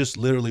he just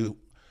literally,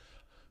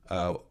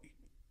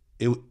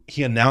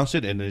 he announced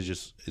it, and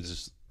it's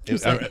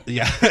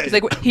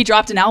like he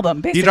dropped an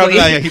album basically.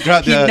 He did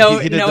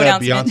the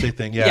Beyonce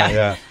thing,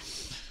 yeah.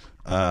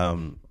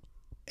 And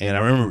I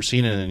remember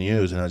seeing it in the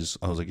news, and I was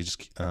like,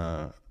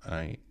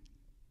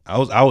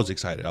 I was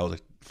excited. I was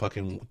like,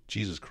 fucking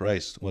Jesus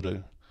Christ, what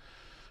a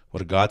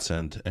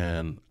godsend.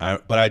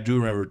 But I do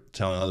remember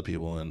telling other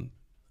people, and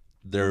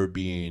there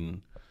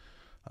being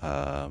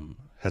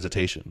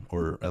hesitation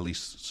or at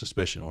least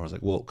suspicion, or I was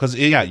like, well, because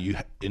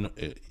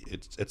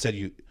it said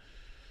you.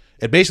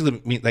 It basically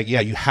means like,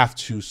 yeah, you have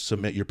to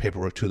submit your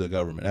paperwork to the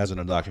government as an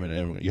undocumented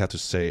immigrant. You have to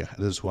say,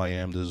 this is who I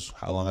am, this is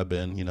how long I've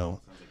been, you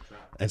know.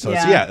 And so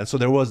and so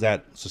there was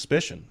that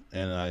suspicion,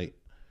 and I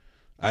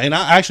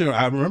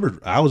remember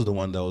I was the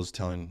one that was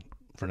telling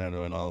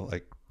Fernando and all,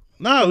 like,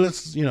 no,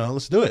 let's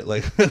do it,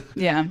 like,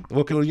 Yeah.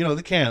 well, you know,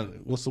 they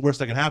can't. What's the worst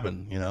that can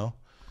happen, you know?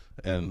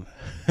 And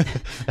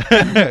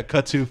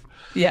cut to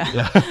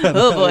Yeah.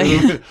 Oh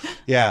boy.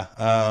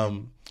 yeah.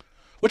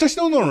 Which I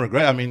still don't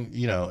regret. I mean,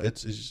 you know,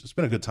 it's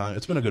been a good time.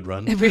 It's been a good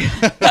run.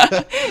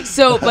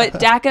 So, but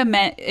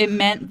DACA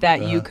meant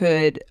that you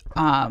could.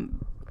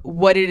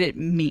 What did it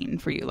mean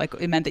for you? Like,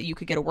 it meant that you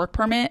could get a work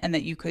permit and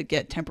that you could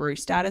get temporary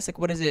status. Like,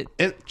 what is it?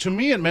 To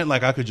me, it meant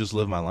like I could just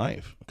live my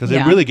life, because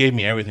it really gave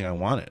me everything I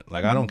wanted.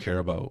 Like, I don't care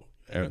about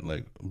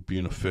like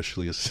being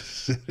officially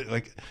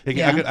like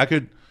I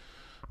could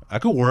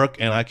work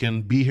and I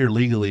can be here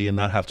legally and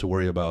not have to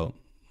worry about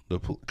the,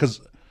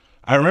 because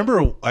I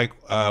remember like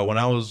when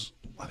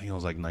I think I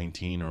was like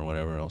 19 or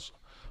whatever else,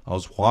 I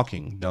was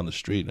walking down the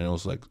street and it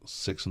was like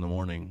 6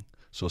 a.m,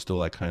 so still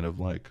like kind of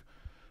like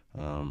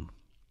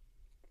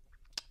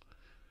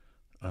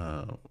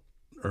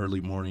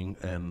early morning,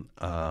 and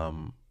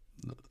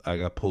I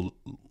got pulled.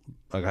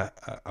 I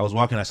was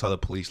walking, I saw the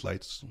police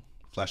lights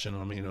flashing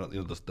on me, you know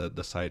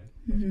the side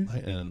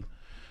light, and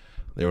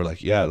they were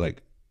like, yeah,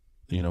 like,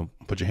 you know,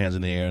 put your hands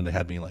in the air, and they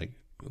had me like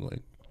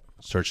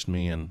searched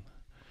me, and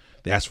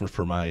they asked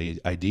for my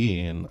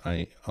ID, and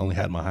I only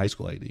had my high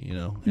school ID, you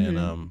know,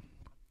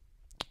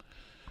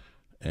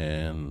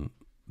 and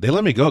they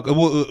let me go.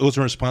 Well, it was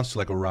in response to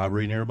like a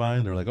robbery nearby,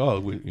 and they're like, oh,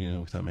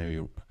 we thought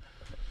maybe,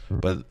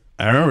 but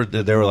I remember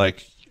that they were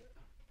like,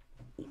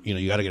 you know,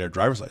 you got to get a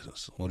driver's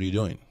license. What are you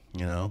doing?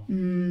 You know,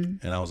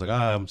 and I was like,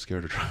 I'm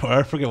scared to drive.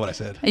 I forget what I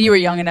said. You were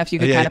young enough, you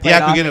could kind of play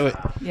it off.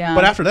 Yeah.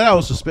 But after that,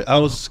 I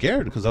was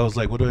scared, because I was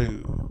like,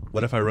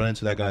 what if I run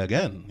into that guy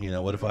again? You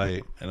know,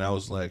 and I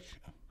was like,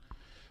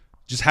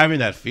 just having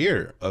that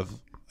fear of.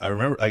 I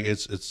remember, like,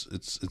 it's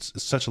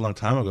such a long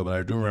time ago, but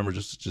I do remember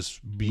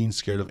just being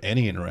scared of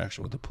any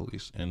interaction with the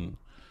police, and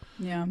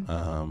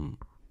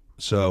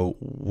so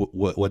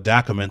what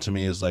DACA meant to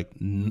me is like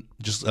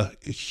just a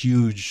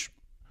huge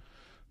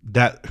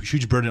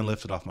burden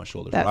lifted off my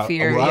shoulders. That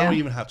fear, I don't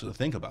even have to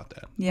think about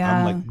that. Yeah.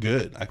 I'm like,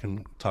 good. I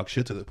can talk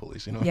shit to the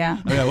police, you know?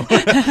 Yeah.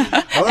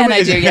 And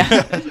I do, yeah.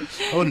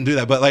 I wouldn't do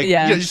that, but like,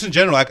 just in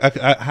general,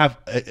 I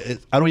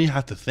don't even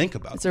have to think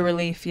about it. It's a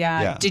relief,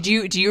 yeah. Do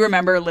you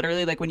remember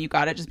literally like when you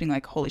got it, just being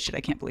like, holy shit, I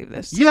can't believe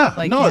this? Yeah.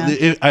 Like, no,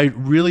 I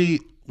really,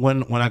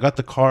 when I got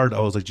the card, I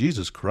was like,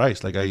 Jesus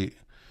Christ, like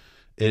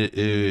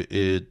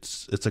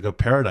it's like a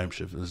paradigm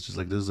shift. It's just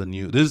like,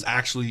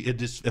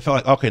 it felt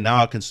like, okay,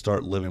 now I can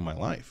start living my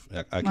life.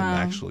 I can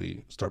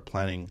actually start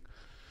planning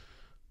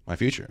my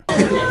future.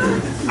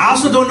 I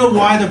also don't know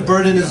why the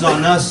burden is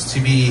on us to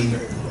be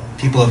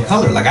people of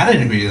color. Like, I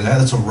didn't agree to that.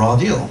 That's a raw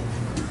deal.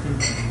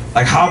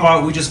 Like, how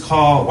about we just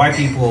call white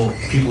people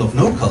of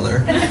no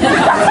color,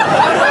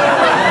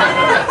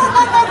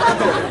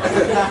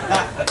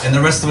 and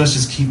the rest of us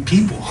just keep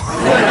people.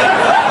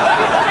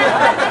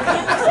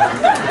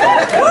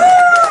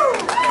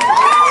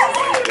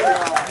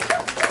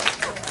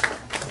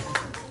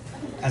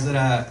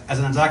 As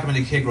an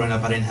undocumented kid growing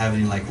up, I didn't have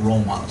any like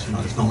role models. You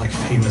know, there's no like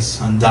famous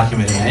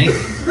undocumented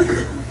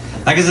anything.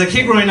 Like, as a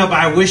kid growing up,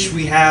 I wish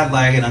we had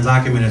like an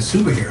undocumented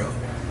superhero,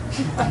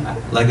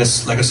 like a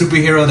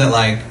superhero that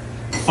like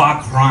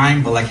fought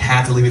crime but like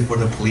had to leave before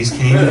the police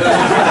came.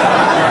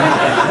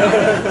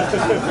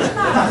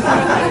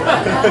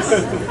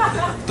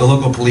 The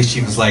local police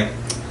chief was like,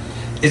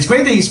 "It's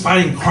great that he's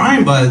fighting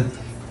crime, but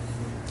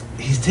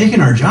he's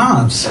taking our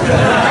jobs."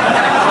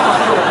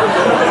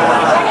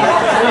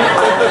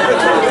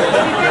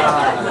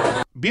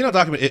 Being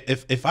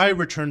undocumented, if I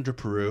return to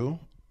Peru,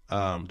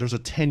 there's a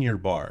 10-year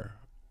bar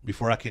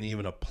before I can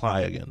even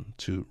apply again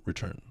to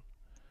return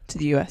to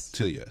the U.S.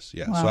 To the U.S.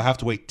 Yeah, wow. So I have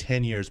to wait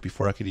 10 years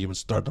before I could even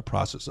start the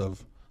process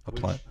of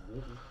applying.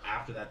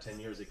 After that 10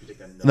 years, it could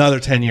take another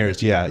 10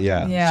 years.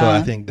 Yeah. So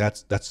I think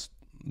that's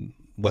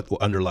what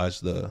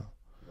underlies they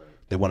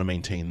want to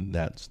maintain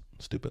that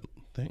stupid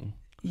thing.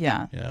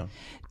 Yeah. Yeah.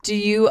 Do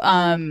you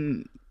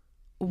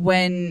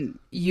when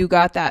you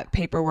got that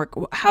paperwork,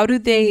 how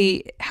do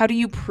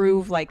you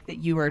prove like that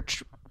you were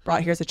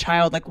brought here as a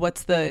child? Like,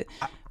 what's the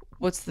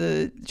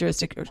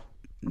jurisdiction?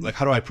 Like,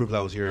 how do I prove that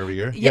I was here every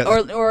year? Yeah.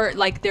 Or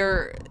like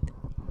the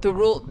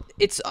rule,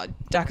 it's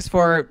DACA's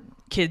for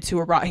kids who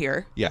were brought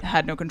here. Yeah.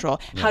 Had no control.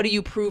 Yeah. How do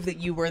you prove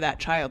that you were that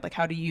child? Like,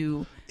 how do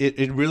you?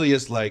 It really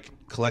is like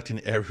collecting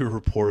every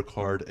report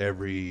card,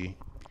 everything.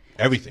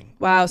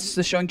 Wow.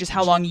 So showing just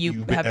how long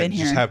you have been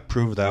here. Just have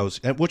proof that I was,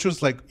 which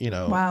was like, you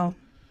know. Wow.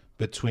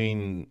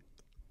 Luckily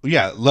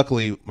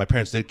my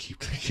parents did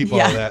keep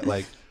all of that,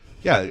 like,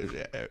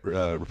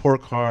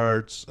 report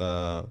cards,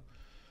 high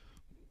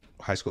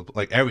school,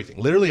 like everything,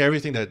 literally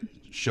everything that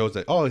shows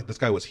that, oh, this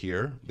guy was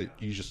here. That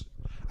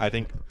I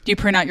think. Do you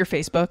print out your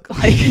Facebook?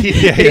 Like,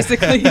 Yeah.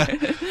 basically.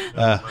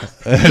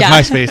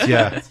 MySpace,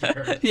 yeah.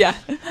 Yeah.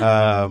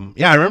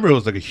 Yeah, I remember it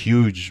was like a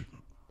huge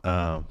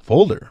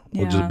folder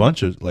with just Yeah. a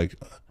bunch of like,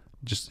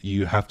 just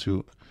you have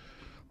to,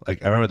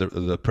 like, I remember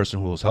the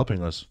person who was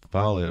helping us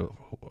file it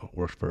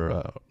worked for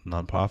a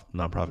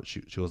nonprofit.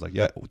 She was like,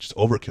 yeah, just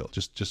overkill,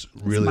 just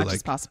really much like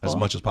as possible. as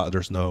much as possible.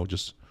 There's no,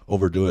 just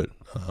overdo it.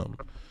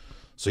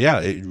 So yeah,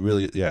 it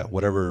really, yeah,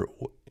 whatever,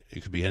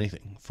 it could be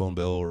anything, phone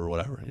bill or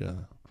whatever. Yeah.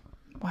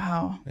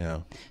 Wow.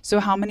 Yeah. So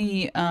how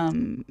many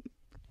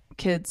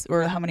kids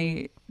or how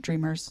many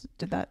dreamers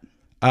did that?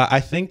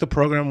 I think the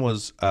program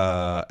was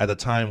at the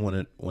time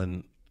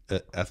when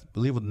I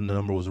believe the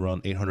number was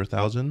around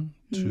 800,000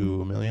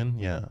 to a million.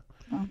 Yeah.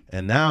 Wow.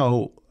 And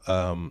now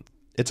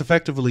it's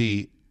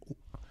effectively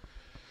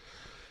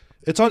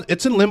it's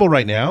in limbo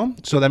right now.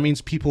 So that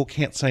means people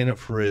can't sign up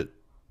for it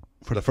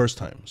for the first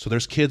time. So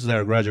there's kids that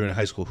are graduating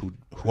high school who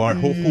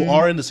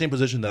are in the same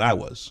position that I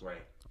was. Right.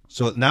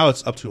 So now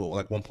it's up to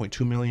like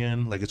 1.2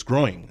 million. Like it's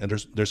growing, and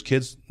there's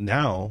kids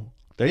now.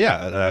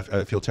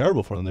 I feel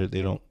terrible for them.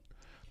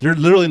 They're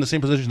literally in the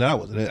same position that I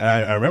was, and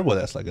I remember what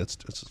that's like. It's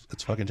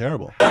fucking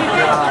terrible.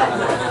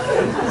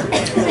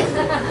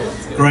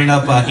 Growing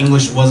up,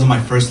 English wasn't my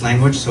first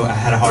language, so I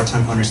had a hard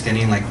time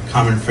understanding like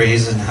common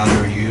phrases and how they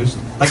were used.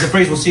 Like the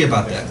phrase "we'll see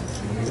about that,"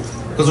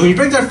 because when you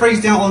break that phrase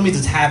down, all it means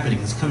it's happening,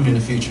 it's coming in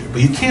the future.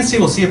 But you can't say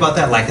 "we'll see about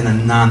that" like in a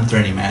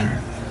non-threatening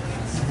manner.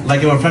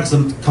 Like if a friend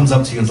comes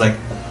up to you and is like,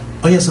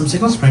 "Oh yes, I'm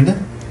sick, I was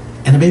pregnant,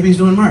 and the baby's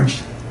due in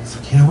March." It's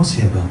like, "Yeah, we'll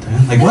see about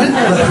that." Like what?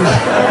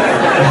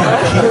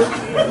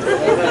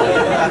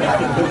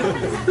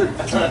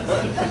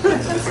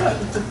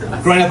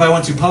 Growing up, I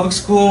went to public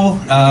school.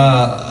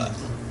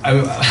 I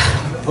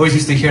always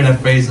used to hear that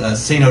phrase,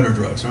 "say no to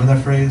drugs." Remember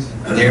that phrase?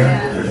 There.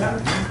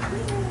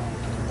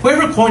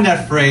 Whoever coined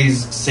that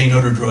phrase, "say no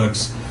to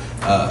drugs,"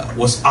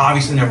 was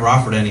obviously never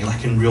offered any,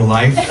 like in real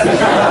life.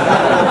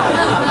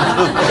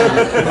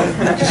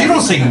 Because you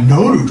don't say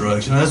no to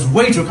drugs, you know, that's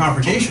way too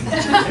confrontational.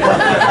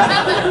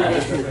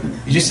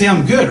 You just say,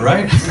 "I'm good,"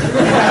 right?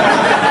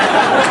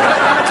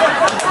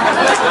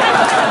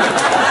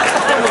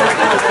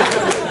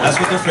 That's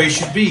what the phrase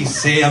should be.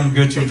 Say "I'm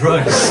good" to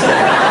drugs.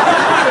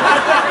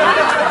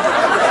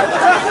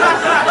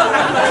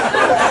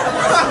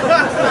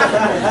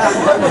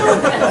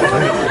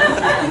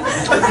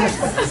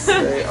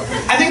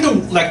 I think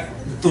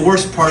the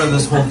worst part of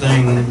this whole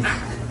thing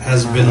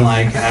has been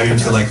like having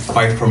to like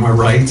fight for my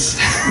rights.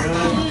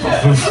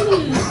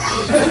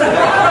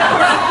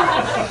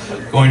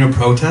 Going to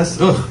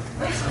protest. Ugh.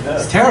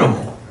 It's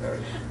terrible.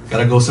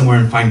 Gotta go somewhere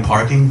and find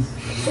parking.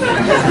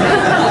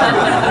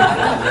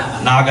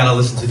 Now I gotta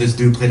listen to this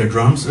dude play the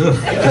drums. Ugh.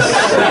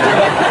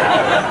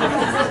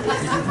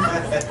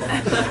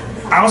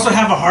 I also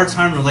have a hard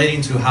time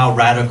relating to how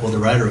radical the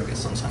rhetoric is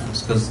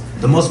sometimes, because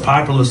the most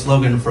popular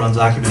slogan for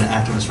undocumented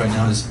activists right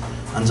now is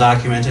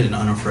 "undocumented and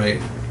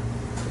unafraid,"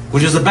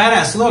 which is a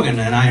badass slogan,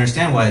 and I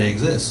understand why it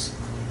exists.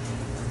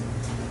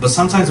 But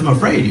sometimes I'm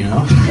afraid, you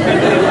know?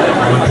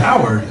 I'm a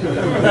coward.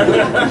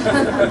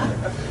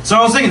 So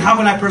I was thinking, how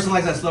can I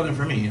personalize that slogan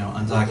for me, you know,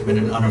 undocumented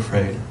and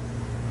unafraid?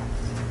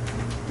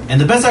 And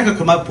the best I could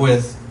come up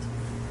with,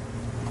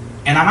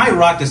 and I might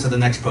rock this at the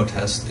next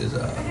protest, is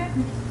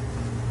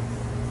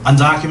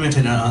undocumented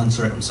and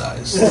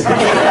uncircumcised.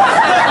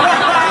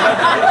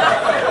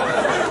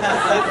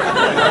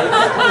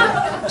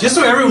 Just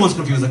so everyone's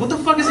confused, like, what the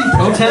fuck is he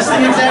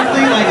protesting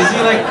exactly? Like, is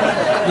he like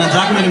an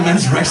undocumented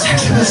men's rights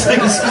activist? Like,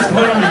 what's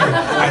going on here?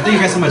 I think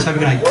you guys so much. Have a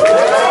good night.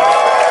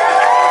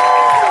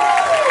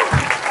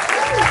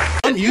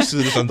 I'm used to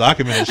this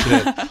undocumented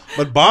shit,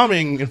 but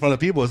bombing in front of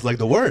people is like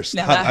the worst.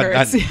 No, that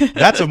hurts.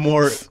 That's a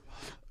more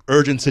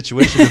urgent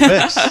situation to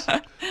fix.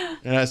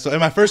 And so in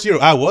my first year,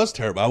 I was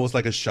terrible. I was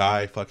like a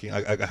shy fucking.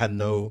 I had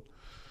no.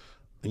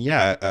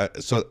 Yeah.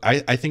 So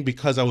I think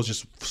because I was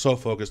just so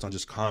focused on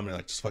just commenting,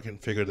 like just fucking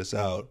figure this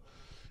out.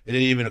 It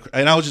didn't even.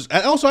 And I was just.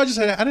 And also, I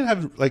didn't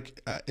have like.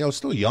 I was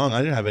still young. I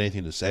didn't have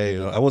anything to say. You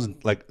know, I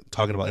wasn't like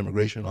talking about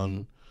immigration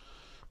on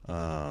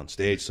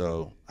stage.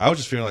 So I was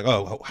just feeling like,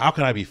 oh, how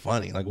can I be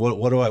funny? Like,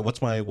 what do I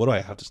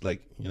have to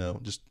like? You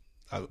know, just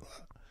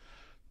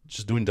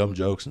doing dumb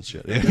jokes and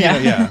shit.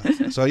 Yeah.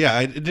 So yeah,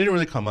 it didn't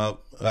really come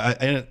up.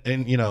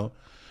 And you know,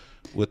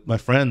 with my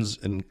friends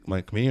and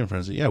my comedian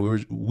friends, yeah,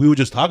 we would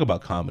just talk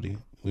about comedy.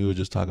 We would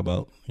just talk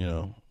about you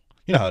know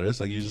how it is.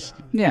 Like you just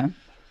That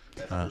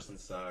person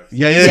sucks.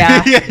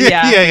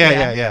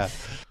 Yeah.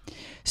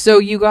 So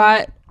you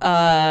got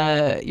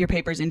your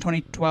papers in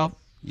 2012.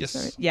 Yes.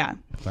 Sorry. Yeah.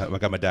 I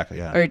got my DACA.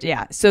 Yeah. Or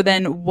yeah. So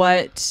then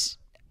what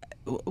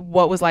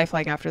was life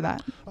like after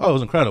that? Oh, it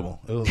was incredible.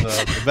 It was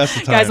the best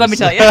of times. Guys, let me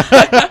tell you.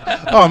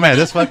 Oh man,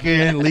 this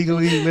fucking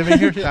legally living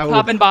here. I would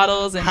Popping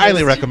bottles and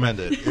highly recommend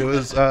it. It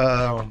was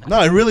no,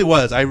 it really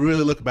was. I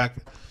really look back,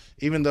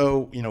 even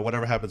though you know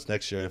whatever happens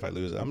next year if I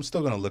lose it, I'm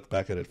still gonna look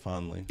back at it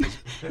fondly.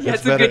 Yeah,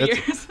 it's better. Good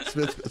years.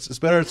 It's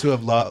better to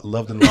have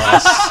loved and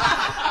lost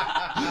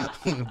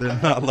than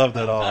not loved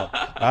at all.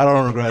 I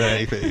don't regret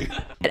anything.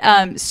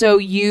 So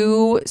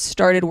you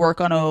started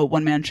work on a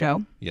one-man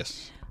show.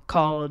 Yes.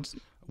 called.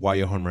 Why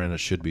Johan Miranda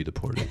should be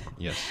deported.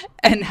 Yes.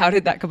 And how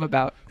did that come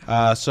about?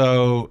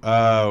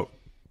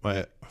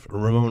 My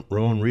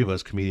Ramon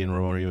Rivas, comedian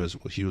Ramon Rivas,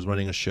 he was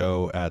running a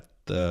show at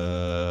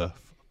the,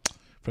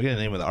 forget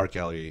the name of the art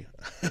gallery.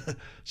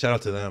 Shout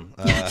out to them.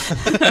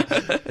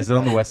 Is it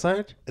on the west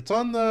side? It's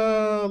on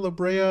the La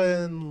Brea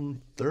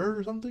and 3rd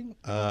or something.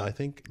 I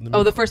think.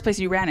 Oh, the first place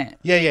you ran it.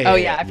 Yeah. Oh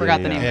yeah, I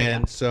forgot the name.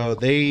 And so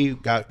they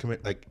got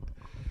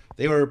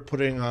they were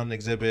putting on an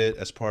exhibit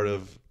as part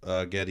of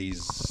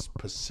Getty's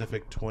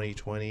Pacific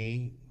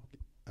 2020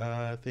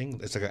 thing.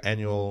 It's like an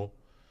annual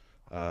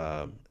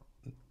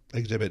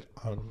exhibit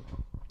on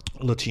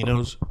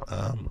Latinos,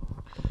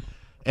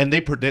 and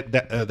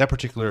that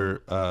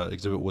particular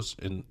exhibit was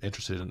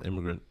interested in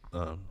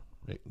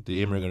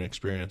the immigrant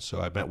experience. So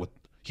I met with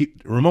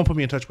Ramon put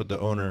me in touch with the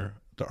owner,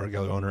 the art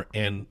gallery owner,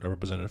 and a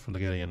representative from the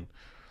Getty, and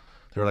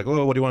they were like,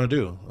 "Oh, what do you want to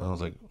do?" I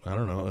was like, "I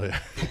don't know." And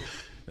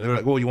they were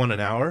like, "Well, you want an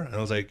hour?" And I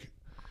was like,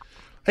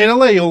 "Hey, in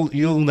LA,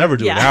 you'll never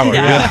do an hour."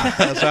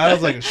 Yeah. So I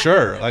was like,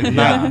 "Sure." Like,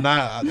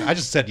 I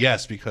just said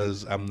yes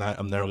because I'm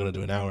never gonna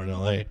do an hour in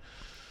LA.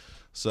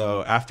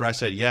 So after I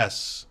said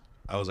yes,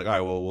 I was like, all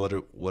right, well,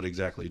 what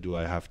exactly do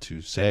I have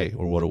to say,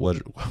 or what am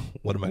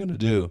I going to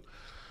do?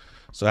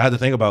 So I had to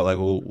think about, like,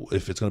 well,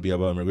 if it's going to be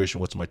about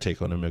immigration, what's my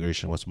take on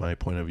immigration? What's my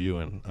point of view?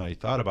 And I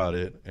thought about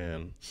it,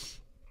 and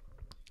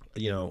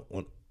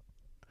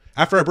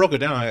after I broke it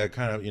down, I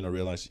kind of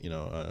realized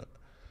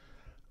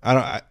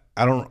I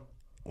don't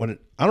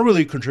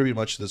really contribute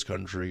much to this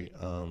country,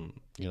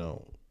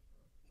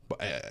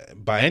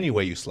 by any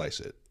way you slice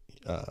it.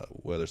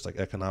 Whether it's like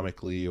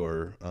economically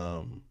or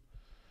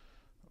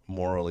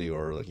morally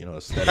or like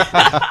aesthetically,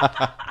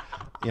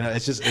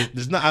 it's just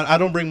there's not. I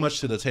don't bring much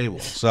to the table.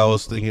 So I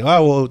was thinking,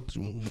 oh well,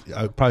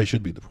 I probably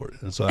should be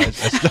deported. And so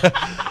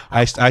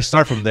I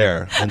start from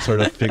there and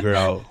sort of figure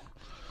out.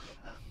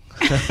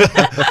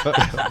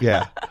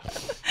 Yeah.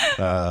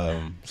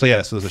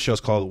 So the show's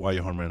called Why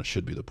Johan Miranda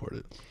Should Be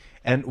Deported.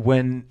 And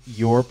when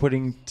you're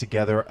putting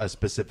together a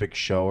specific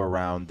show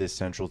around this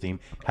central theme,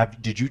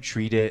 did you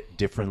treat it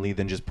differently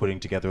than just putting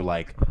together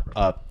like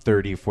a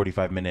 30,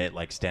 45-minute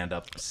like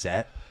stand-up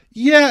set?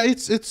 Yeah,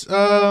 it's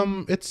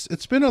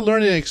been a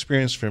learning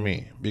experience for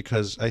me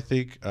because I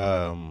think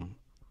doing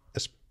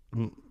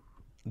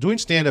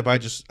stand-up, I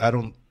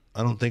don't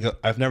think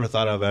I've never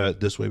thought of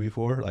it this way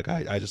before. Like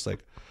I just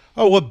like,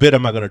 oh, what bit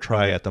am I going to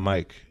try at the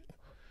mic?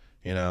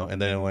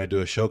 And then when I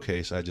do a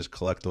showcase, I just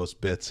collect those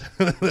bits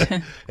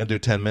and do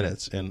 10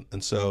 minutes. And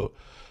so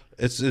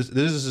this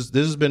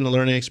has been a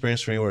learning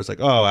experience for me where it's like,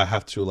 oh, I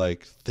have to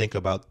like think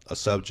about a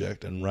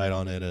subject and write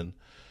on it. And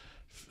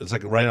it's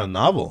like writing a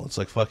novel. It's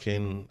like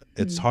fucking,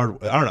 it's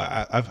hard. I don't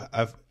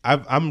know.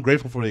 I'm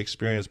grateful for the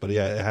experience, but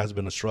yeah, it has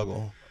been a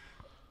struggle.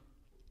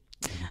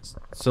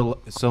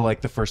 So like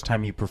the first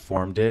time you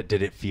performed it,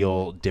 did it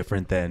feel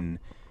different than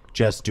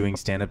just doing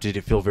stand-up? Did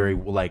it feel very,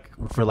 like,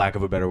 for lack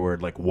of a better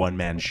word, like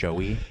one-man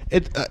showy?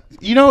 It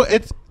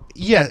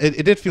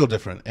did feel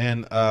different,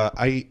 and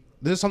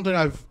this is something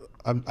I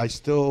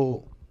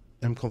still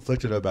am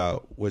conflicted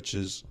about, which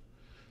is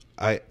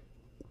I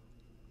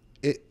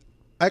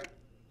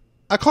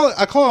call it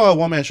a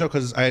one-man show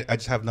because I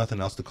just have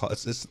nothing else to call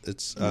it.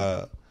 It's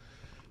the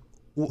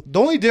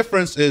only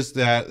difference is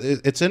that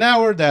it's an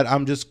hour that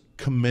I'm just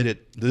committed.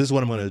 This is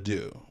what I'm going to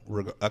do,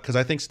 because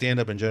I think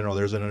stand-up in general,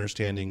 there's an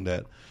understanding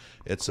that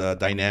it's a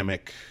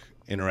dynamic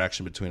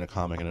interaction between a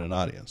comic and an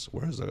audience.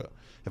 Whereas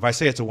if I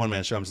say it's a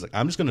one-man show, I'm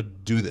just going to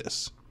do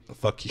this.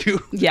 Fuck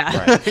you.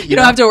 Yeah. Right. You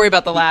don't have to worry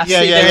about the laughs.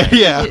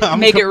 Yeah.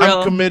 Make it real.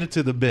 I'm committed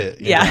to the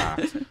bit. Yeah.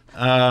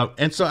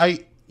 And so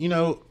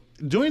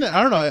doing it,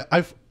 I don't know.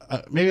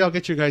 Maybe I'll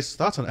get your guys'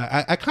 thoughts on it.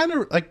 I kind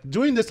of like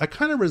doing this. I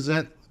kind of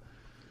resent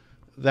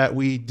that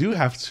we do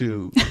have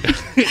to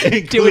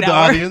include the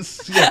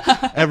audience.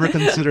 Yeah. Ever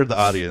consider the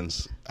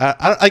audience?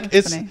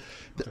 It's. Funny.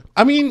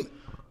 I mean,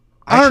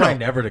 I try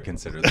never to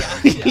consider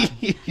that.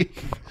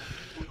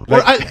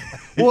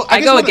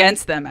 I go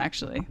against them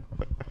actually.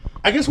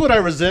 I guess what I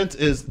resent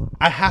is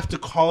I have to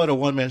call it a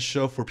one-man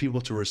show for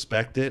people to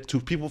respect it. For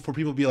people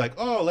to be like,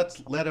 oh,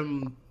 let's let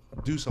him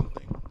do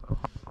something.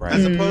 Right.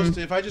 As opposed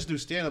to if I just do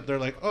stand-up, they're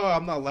like, oh,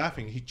 I'm not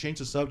laughing. He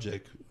changed the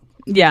subject.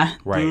 Yeah.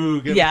 Right.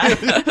 Boo,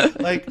 yeah.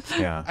 Like,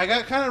 yeah. I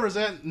got kind of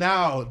resent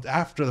now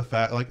after the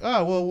fact. Like,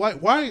 oh, well,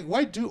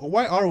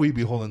 why are we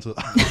beholden to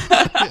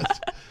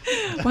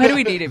Why do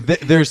we need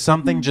it? There's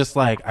something just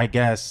like, I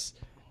guess,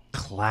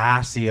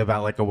 classy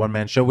about like a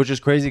one-man show, which is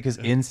crazy because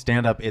in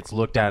stand-up it's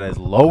looked at as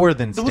lower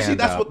than stand-up. See,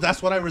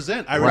 that's what I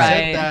resent. I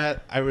resent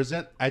that.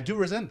 I do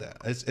resent that.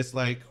 It's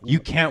like you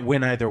can't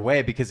win either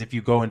way because if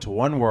you go into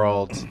one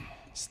world,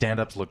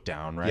 stand-ups look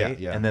down, right?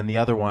 Yeah. And then the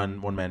other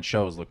one-man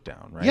shows look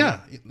down, right?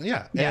 Yeah.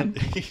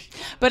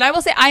 But I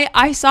will say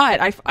I saw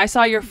it. I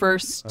saw your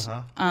first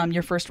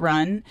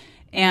run,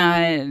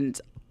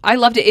 and I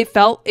loved it. It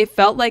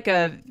felt like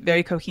a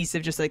very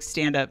cohesive, just like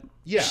stand-up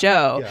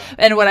show. Yeah.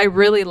 And what I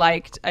really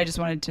liked, I just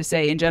wanted to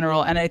say in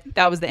general, and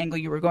that was the angle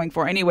you were going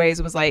for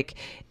anyways, was like,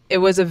 it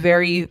was a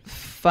very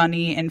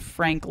funny and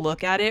frank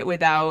look at it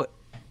without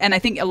And I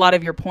think a lot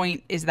of your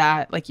point is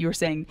that, like you were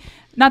saying,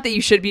 not that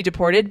you should be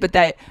deported, but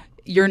that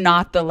you're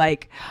not the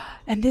like,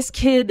 and this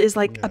kid is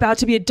like about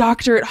to be a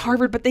doctor at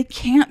Harvard, but they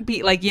can't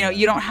be like, you know,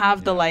 you don't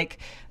have the like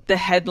the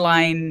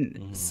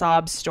headline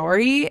sob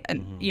story,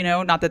 and you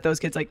know, not that those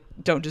kids like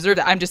don't deserve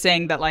that. I'm just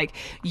saying that like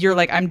you're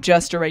like, I'm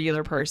just a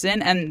regular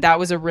person, and that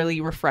was a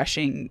really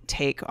refreshing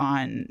take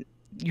on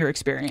your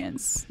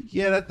experience.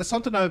 Yeah, that's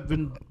something I've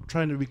been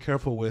trying to be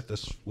careful with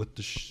this,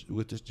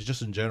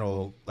 just in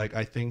general. Like,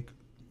 I think,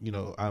 you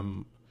know,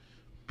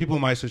 people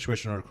in my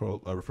situation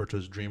are referred to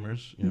as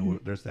dreamers. You know,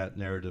 there's that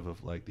narrative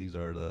of like, these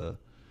are the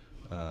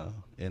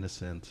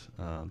innocent.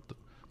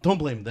 Don't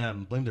blame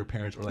them, blame their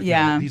parents, or like, you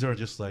know, these are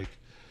just like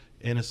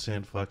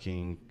innocent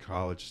fucking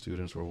college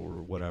students or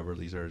whatever.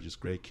 These are just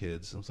great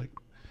kids. I was like,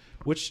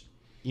 which,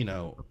 you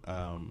know,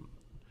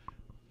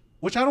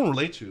 which I don't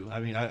relate to. I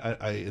mean,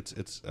 I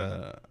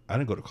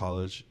didn't go to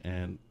college,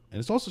 and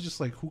it's also just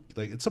like,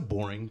 it's a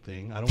boring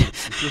thing.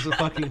 It's just a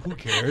fucking, who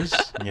cares?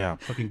 Yeah.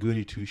 Fucking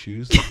goody two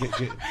shoes.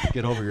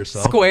 Get over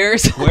yourself.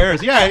 Squares.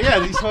 Yeah.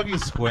 These fucking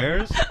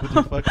squares with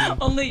their fucking.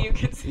 Only you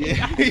can see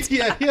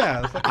that.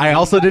 Yeah. I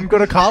also didn't go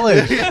to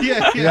college.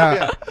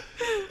 yeah.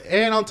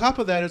 And on top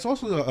of that, it's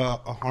also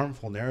a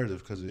harmful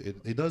narrative, because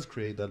it does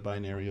create that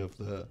binary of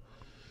the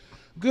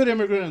good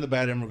immigrant and the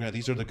bad immigrant.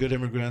 These are the good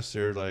immigrants.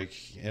 They're like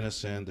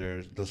innocent.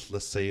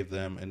 Let's save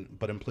them.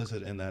 But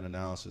implicit in that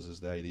analysis is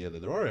the idea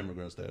that there are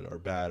immigrants that are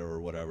bad or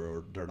whatever,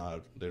 or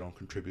they don't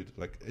contribute.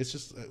 Like, it's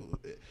just,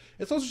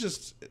 it's also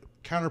just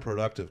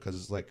counterproductive, because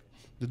it's like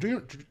the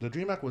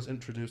Dream Act was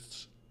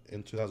introduced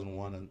in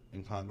 2001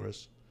 in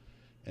Congress,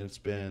 and it's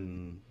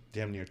been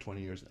damn near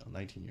 20 years now,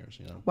 19 years,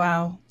 you know.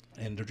 Wow.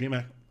 And the Dream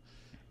Act,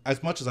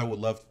 as much as I would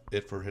love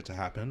for it to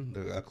happen,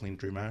 a clean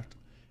Dream Act,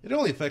 it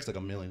only affects like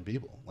 1 million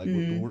people. Like,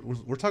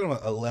 we're talking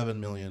about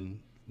 11 million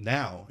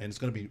now, and it's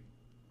going to be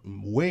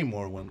way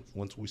more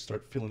once we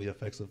start feeling the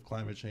effects of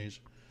climate change,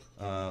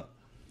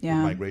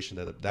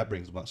 migration that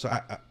brings about. So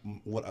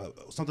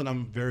something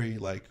I'm very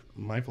like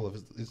mindful of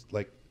is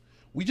like,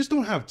 we just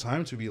don't have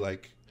time to be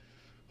like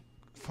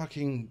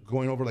fucking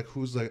going over like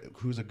who's a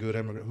good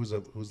immigrant,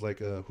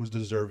 who's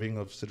deserving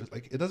of citizenship.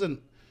 Like, it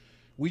doesn't.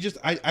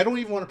 I don't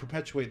even want to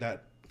perpetuate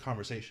that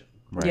conversation.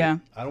 Right. Yeah.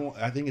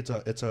 I think it's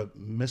a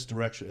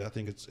misdirection. I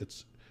think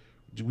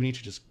we need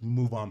to just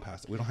move on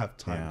past it. We don't have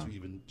time to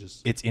even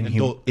just. It's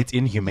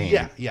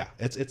inhumane. Yeah.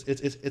 It's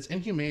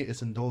inhumane.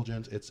 It's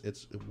indulgent.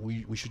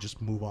 We should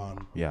just move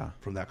on.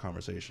 From that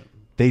conversation.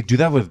 They do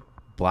that with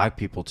Black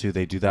people too.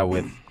 They do that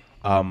with,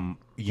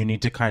 you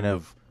need to kind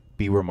of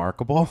be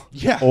remarkable.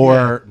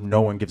 Or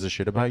no one gives a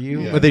shit about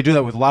you. But they do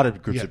that with a lot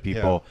of groups of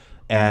people,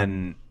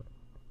 and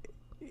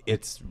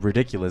it's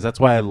ridiculous. That's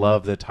why I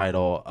love the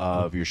title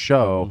of your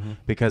show,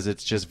 because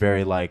it's just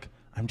very like,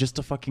 I'm just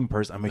a fucking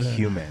person. I'm a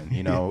human,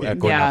 you know,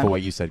 going off of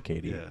what you said,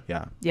 Katy.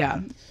 Yeah.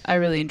 I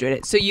really enjoyed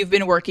it. So you've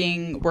been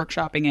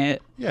workshopping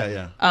it.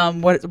 Yeah.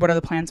 What are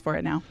the plans for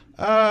it now?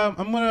 I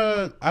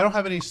don't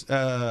have any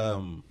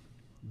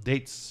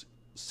dates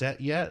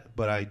set yet,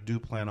 but I do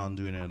plan on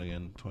doing it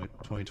again.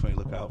 2020,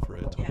 look out for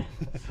it.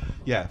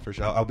 Yeah, for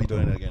sure. I'll be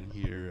doing it again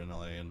here in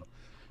LA and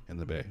in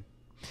the Bay.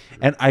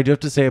 And I do have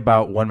to say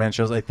about one-man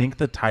shows, I think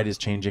the tide is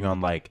changing on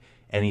like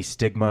any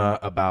stigma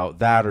about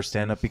that or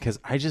stand-up, because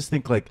I just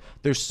think like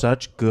there's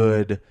such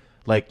good,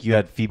 like you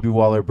had Phoebe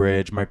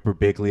Waller-Bridge, Mike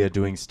Birbiglia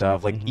doing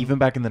stuff, like even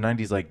back in the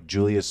 90s, like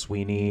Julia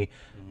Sweeney,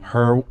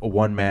 her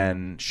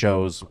one-man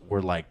shows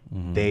were like,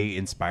 they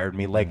inspired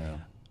me, like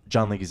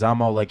John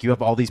Leguizamo, like you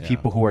have all these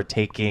people who are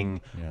taking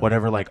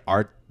whatever like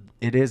art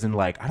it is, and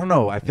like, I don't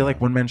know, I feel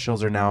like one-man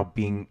shows are now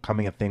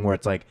becoming a thing where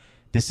it's like,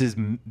 this is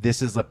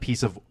a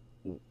piece of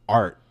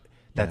art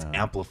that's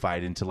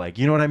amplified into like,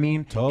 you know what I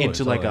mean?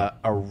 Into like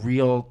a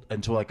real,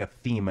 into like a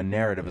theme, a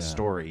narrative, a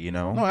story, you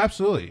know? No,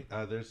 absolutely.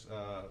 There's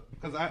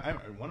because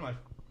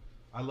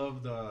I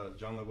loved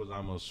John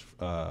Leguizamo's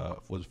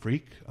was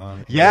Freak.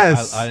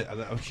 Yes,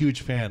 I'm a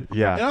huge fan.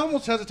 Yeah, and I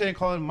almost hesitated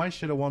calling my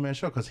shit a one man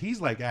show, because he's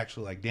like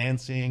actually like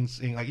dancing,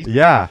 singing, like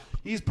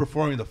he's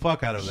performing the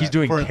fuck out of that. He's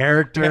doing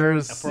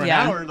characters for an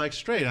hour like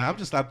straight, and I'm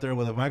just up there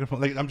with a microphone,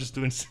 like I'm just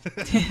doing.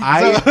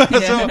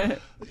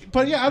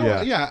 But yeah, I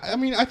don't. Yeah, I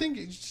mean, I think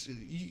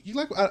you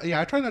like.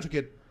 I try not to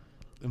get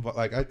involved.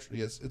 Like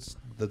it's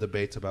the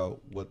debates about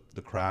what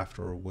the craft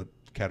or what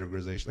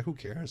categorization. Like, who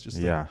cares? Just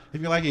if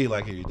you like it, you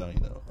like it. You don't, you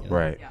know.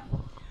 Right. Yeah.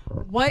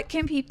 What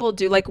can people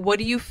do? Like, what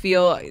do you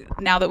feel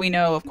now that we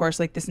know, of course,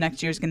 like this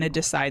next year is going to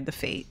decide the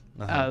fate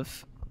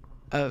of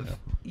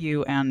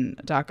you and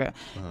DACA.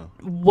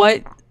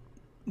 What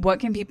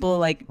can people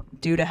like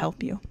do to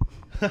help you?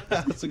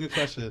 That's a good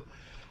question.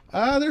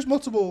 There's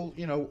multiple,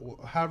 you know,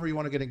 however you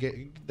want to get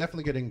engaged,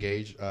 definitely get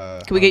engaged.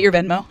 Can we get your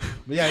Venmo?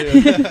 Yeah.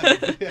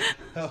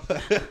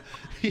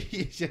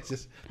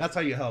 That's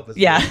how you help.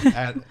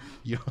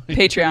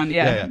 Patreon.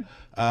 Yeah.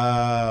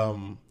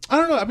 I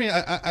don't know. I mean,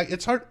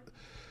 it's hard.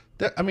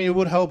 I mean, it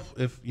would help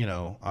if, you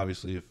know,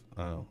 obviously if,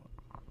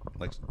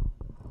 like,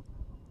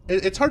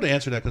 it's hard to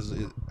answer that because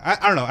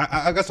I don't know.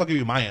 I guess I'll give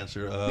you my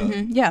answer.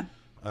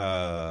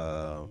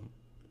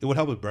 it would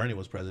help if Bernie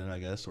was president, I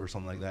guess, or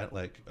something like that.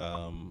 Like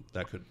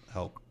that could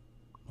help.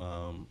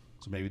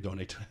 So maybe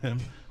donate to him,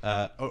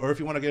 or if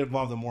you want to get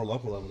involved at a more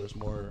local level, there's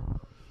more.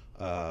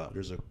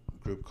 There's a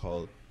group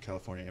called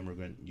California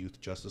Immigrant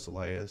Youth Justice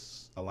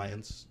Alliance,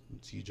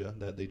 CEJA,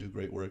 that they do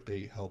great work.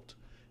 They helped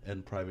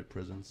end private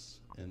prisons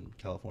in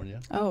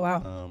California. Oh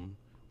wow.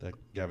 That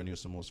Gavin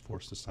Newsom was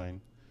forced to sign.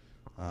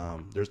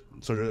 There's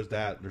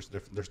that.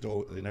 There's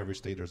still in every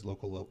state there's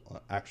local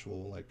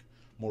actual like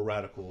more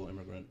radical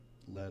immigrant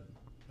led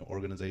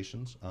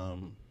organizations.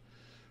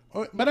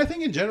 But I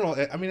think in general,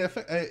 I mean,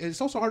 it's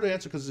also hard to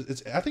answer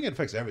because I think it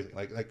affects everything.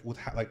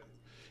 Like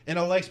in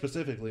LA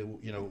specifically,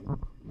 you know,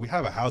 we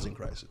have a housing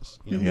crisis.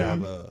 You know, we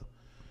have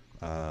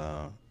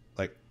a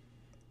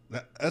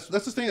that's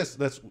the thing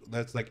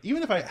that's like,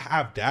 even if I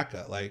have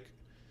DACA, like,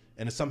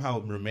 and it somehow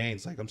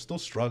remains, like, I'm still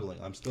struggling.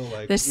 I'm still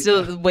like, there's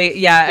still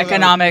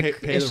economic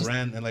pay the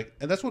rent, and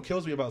that's what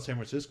kills me about San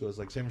Francisco is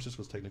like San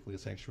Francisco is technically a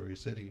sanctuary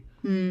city.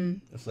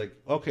 It's like,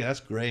 okay, that's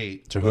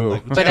great to who,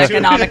 like, but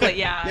economically,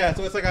 yeah.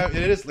 So it's like it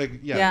is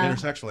like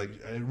intersectional. Like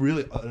it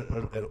really,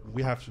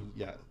 we have to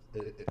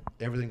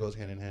everything goes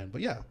hand in hand.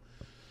 But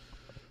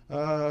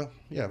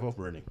vote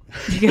Bernie.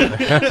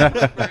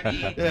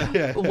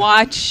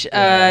 Watch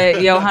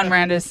Johan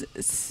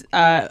Miranda's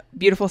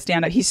beautiful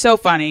stand-up. He's so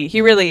funny.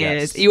 He really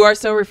is. You are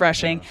so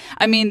refreshing. Yeah.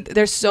 I mean,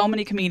 there's so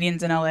many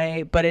comedians in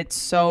LA, but it's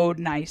so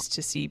nice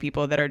to see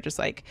people that are just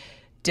like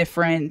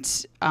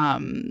different,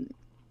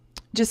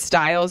 just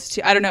styles.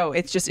 Too. I don't know.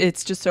 It's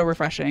just so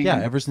refreshing.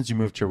 Yeah. Ever since you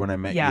moved here, when I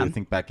met you, I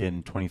think back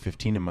in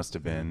 2015, it must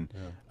have been.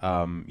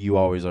 You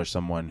always are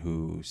someone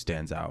who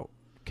stands out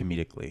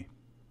comedically.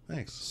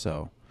 Thanks.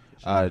 So.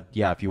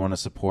 If you want to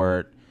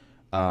support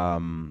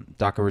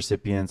DACA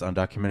recipients,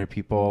 undocumented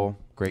people,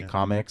 great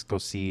comics, go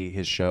see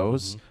his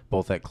shows,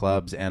 both at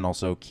clubs, and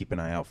also keep an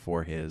eye out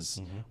for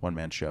his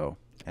one-man show.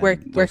 Where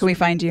can we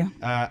find you?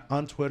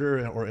 On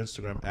Twitter or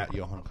Instagram at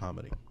Johan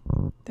Comedy.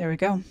 There we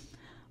go.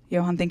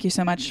 Johan, thank you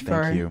so much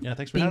for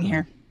thanks for being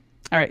here.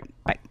 All right,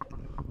 bye.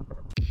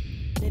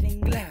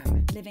 Living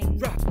glam, living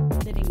rock,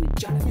 living with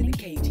Jonathan and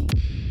Katy.